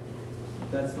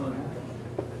 That's not happening.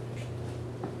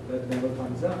 That never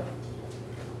comes up.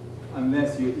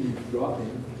 Unless you're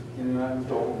eavesdropping, you know, I'm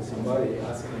talking to somebody,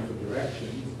 asking them for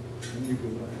directions, and you go,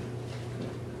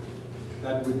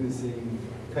 that witnessing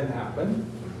can happen,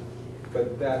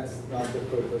 but that's not the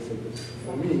purpose of it.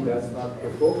 For me, that's not the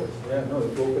focus. Yeah, no,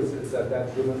 the focus is at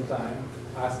that given time,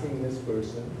 asking this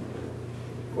person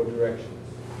for directions.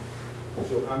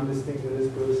 So I'm listening to this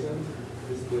person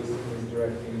is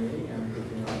directing me, and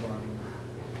picking up on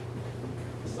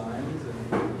signs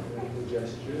and the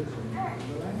gestures and the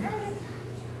language.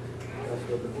 That's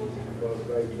what the piece is about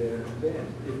right there and then,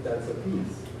 if that's a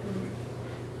piece.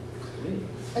 To me.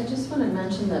 I just want to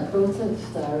mention that both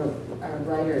of our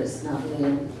writers, Natalie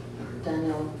and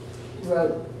Daniel,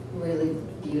 wrote really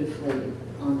beautifully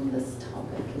on this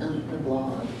topic on the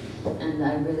blog, and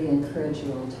I really encourage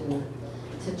you all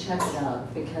to check it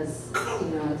out, because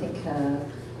I think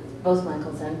both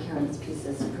Michael's and Karen's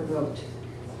pieces provoked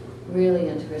really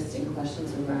interesting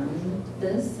questions around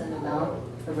this and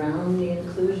around the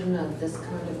inclusion of this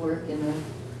kind of work in a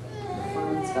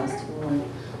performance festival and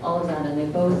all of that. And they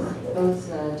both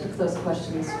took those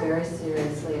questions very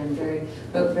seriously and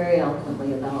wrote very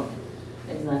eloquently about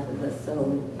exactly this.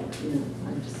 So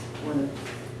I just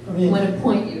want to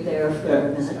point you there for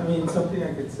a minute. I mean, something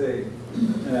I could say,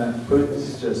 but this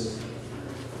is just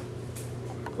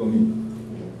for me.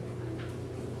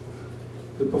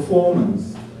 The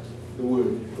performance, the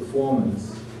word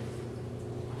performance,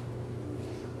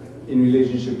 in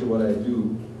relationship to what I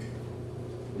do,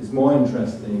 is more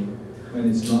interesting when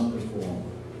it's not performed.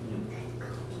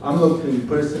 I'm looking,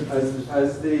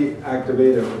 as the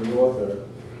activator or the author,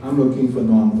 I'm looking for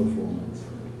non-performance.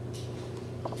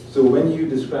 So when you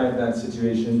described that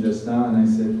situation just now, and I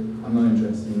said, I'm not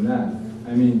interested in that,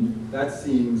 I mean, that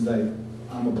seems like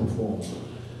I'm a performer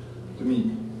to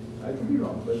me. I could be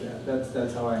wrong, but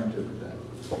that's how I interpret that.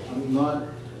 I'm not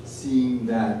seeing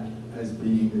that as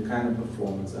being the kind of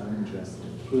performance I'm interested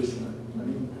in personally. I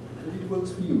mean, maybe it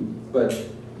works for you, but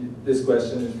this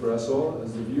question is for us all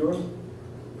as the viewer.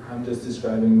 I'm just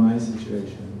describing my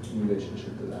situation in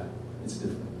relationship to that. It's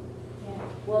different. Yeah.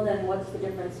 Well, then what's the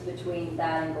difference between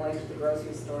that and going to the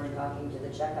grocery store and talking to the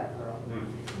checkout girl?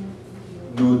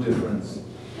 No difference.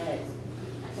 Right.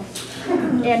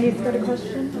 Andy's got a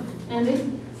question.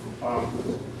 Andy?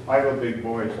 I have a big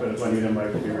voice, but if I need a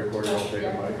mic to be recorded, I'll take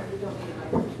a mic.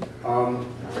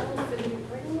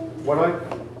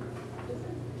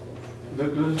 The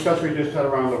discussion we just had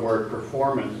around the word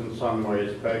performance in some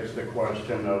ways begs the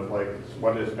question of like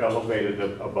what is elevated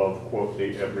above, quote,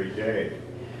 the everyday.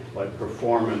 Like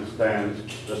performance stands,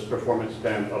 does performance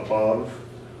stand above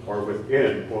or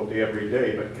within, quote, the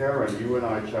everyday? But Karen, you and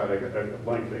I chatted at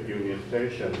length at Union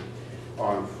Station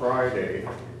on Friday,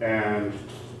 and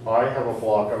I have a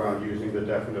block around using the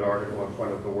definite article in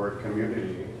front of the word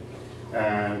community.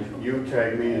 And you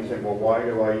tag me and say, well, why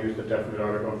do I use the definite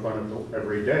article in front of the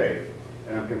everyday?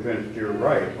 And I'm convinced you're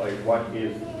right. Like, what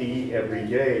is the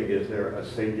everyday? Is there a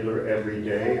singular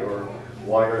everyday? Or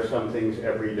why are some things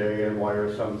everyday and why are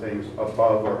some things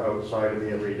above or outside of the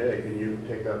everyday? Can you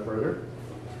take that further?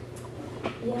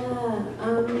 Yeah,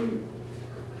 and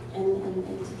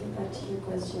to get back to your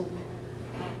question,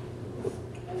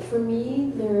 for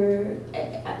me,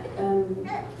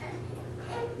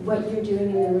 what you're doing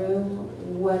in the room,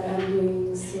 what I'm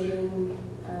doing sitting,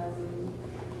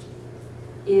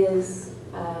 is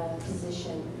a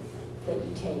position that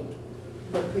you take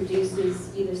that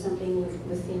produces either something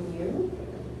within you,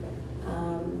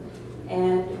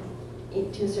 and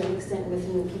to a certain extent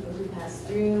within the people who pass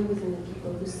through, within the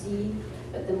people who see.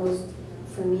 But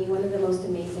for me, one of the most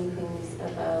amazing things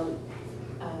about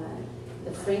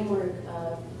the framework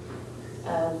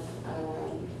of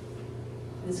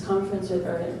this conference or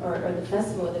the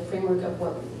festival, the framework of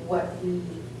what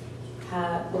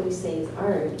we say is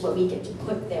art, what we get to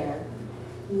put there,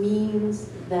 means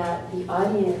that the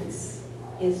audience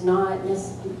is not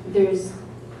necessarily, there's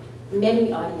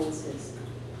many audiences.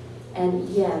 And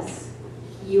yes,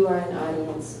 you are an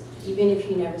audience, even if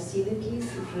you never see the piece,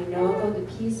 if you know about the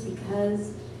piece,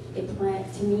 because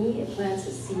to me, it plants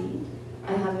a seed.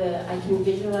 I can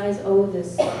visualize, I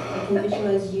can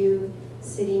visualize you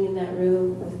sitting in that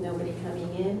room with nobody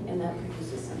coming in, and that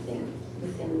produces something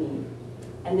within me.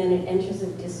 And then it enters a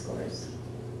discourse.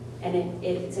 And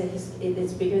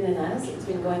it's bigger than us. It's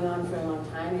been going on for a long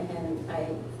time, and I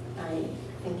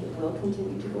think it will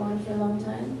continue to go on for a long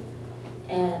time.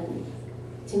 And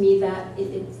to me, that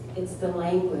it's the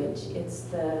language, it's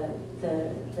the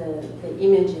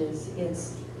images,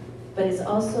 but it's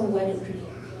also what it.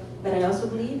 But I also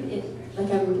believe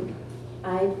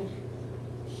I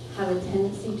have a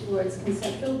tendency towards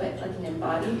conceptual, but like an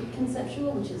embodied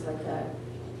conceptual, which is like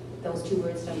those two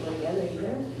words don't go together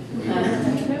either.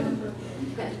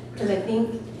 Because I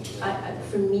think,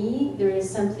 for me, there is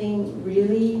something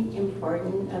really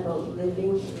important about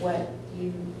living what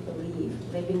you believe,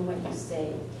 living what you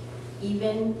say,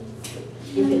 even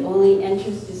if it only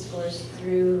enters discourse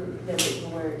through the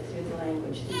written word, through the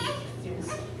language, through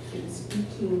the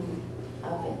speaking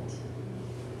of it.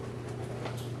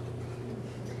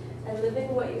 And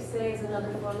living what you say is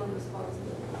another form of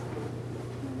responsibility.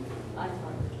 I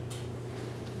thought.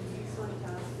 I just wanted to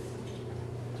ask,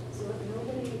 so if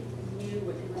nobody knew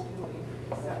what you were doing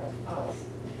except us,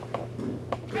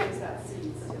 where's that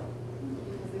seed still?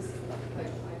 Because this, like,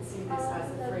 I'd seen this as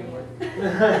a framework.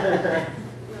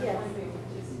 Yes.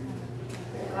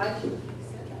 I should have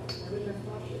said that. I wouldn't have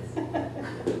thought this.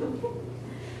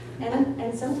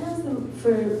 And sometimes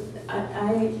I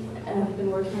have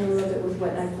been working a little bit with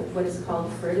what is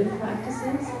called furtive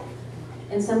practices,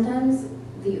 and sometimes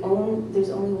there's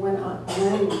only one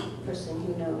person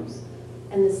who knows,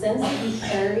 and the sense that you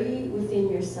carry within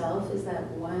yourself is that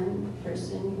one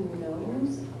person who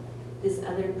knows this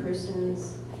other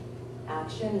person's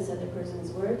action, this other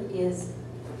person's work is.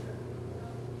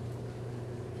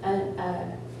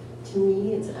 To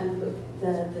me, it's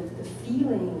the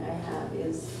feeling I have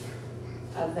is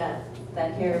of that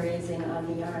hair raising on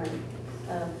the arm,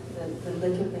 of the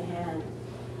lick of the hand,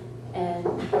 and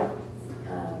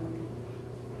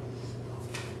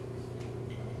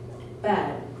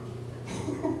bad.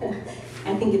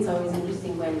 I think it's always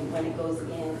interesting when it goes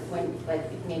in, when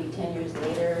like maybe 10 years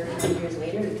later, 20 years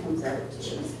later, it comes out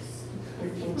into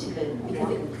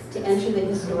because to enter the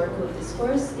historical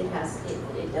discourse, it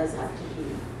does have to be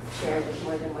shared with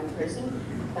more than one person.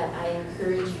 But I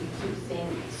encourage you to think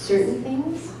certain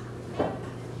things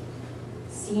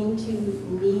seem to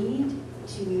need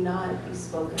to not be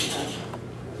spoken of.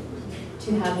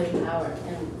 to have their power.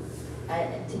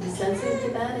 And to be sensitive to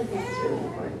that, I think is really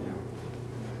important.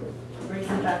 Brings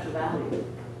it back to value,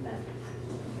 then.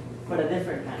 But a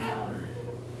different kind of value.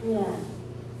 Yeah.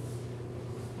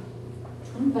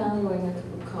 I'm valuing a cup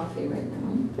of coffee right now.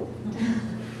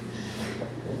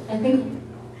 I think,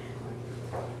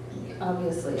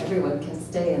 obviously, everyone can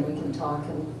stay and we can talk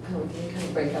and we can kind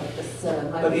of break up this But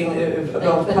in, microphone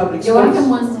about thing, public but Joachim space-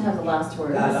 wants to have the last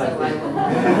word, so I like I it.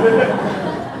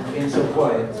 will. Being so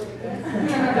quiet.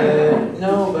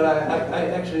 No, but I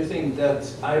actually think that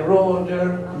I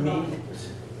rather meet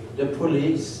the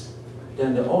police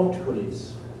than the art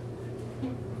police.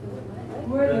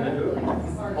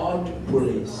 Art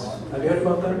police. Have you heard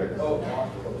about that?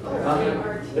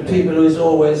 The people who is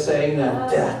always saying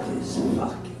that is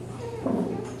fucking.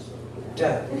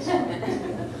 That is.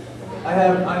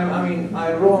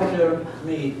 I rather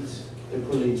meet the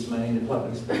policeman in the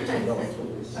public space than the art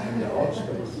police in the art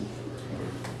space.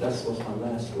 That was my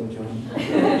last word, John.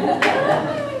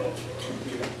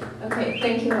 Okay,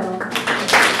 thank you all.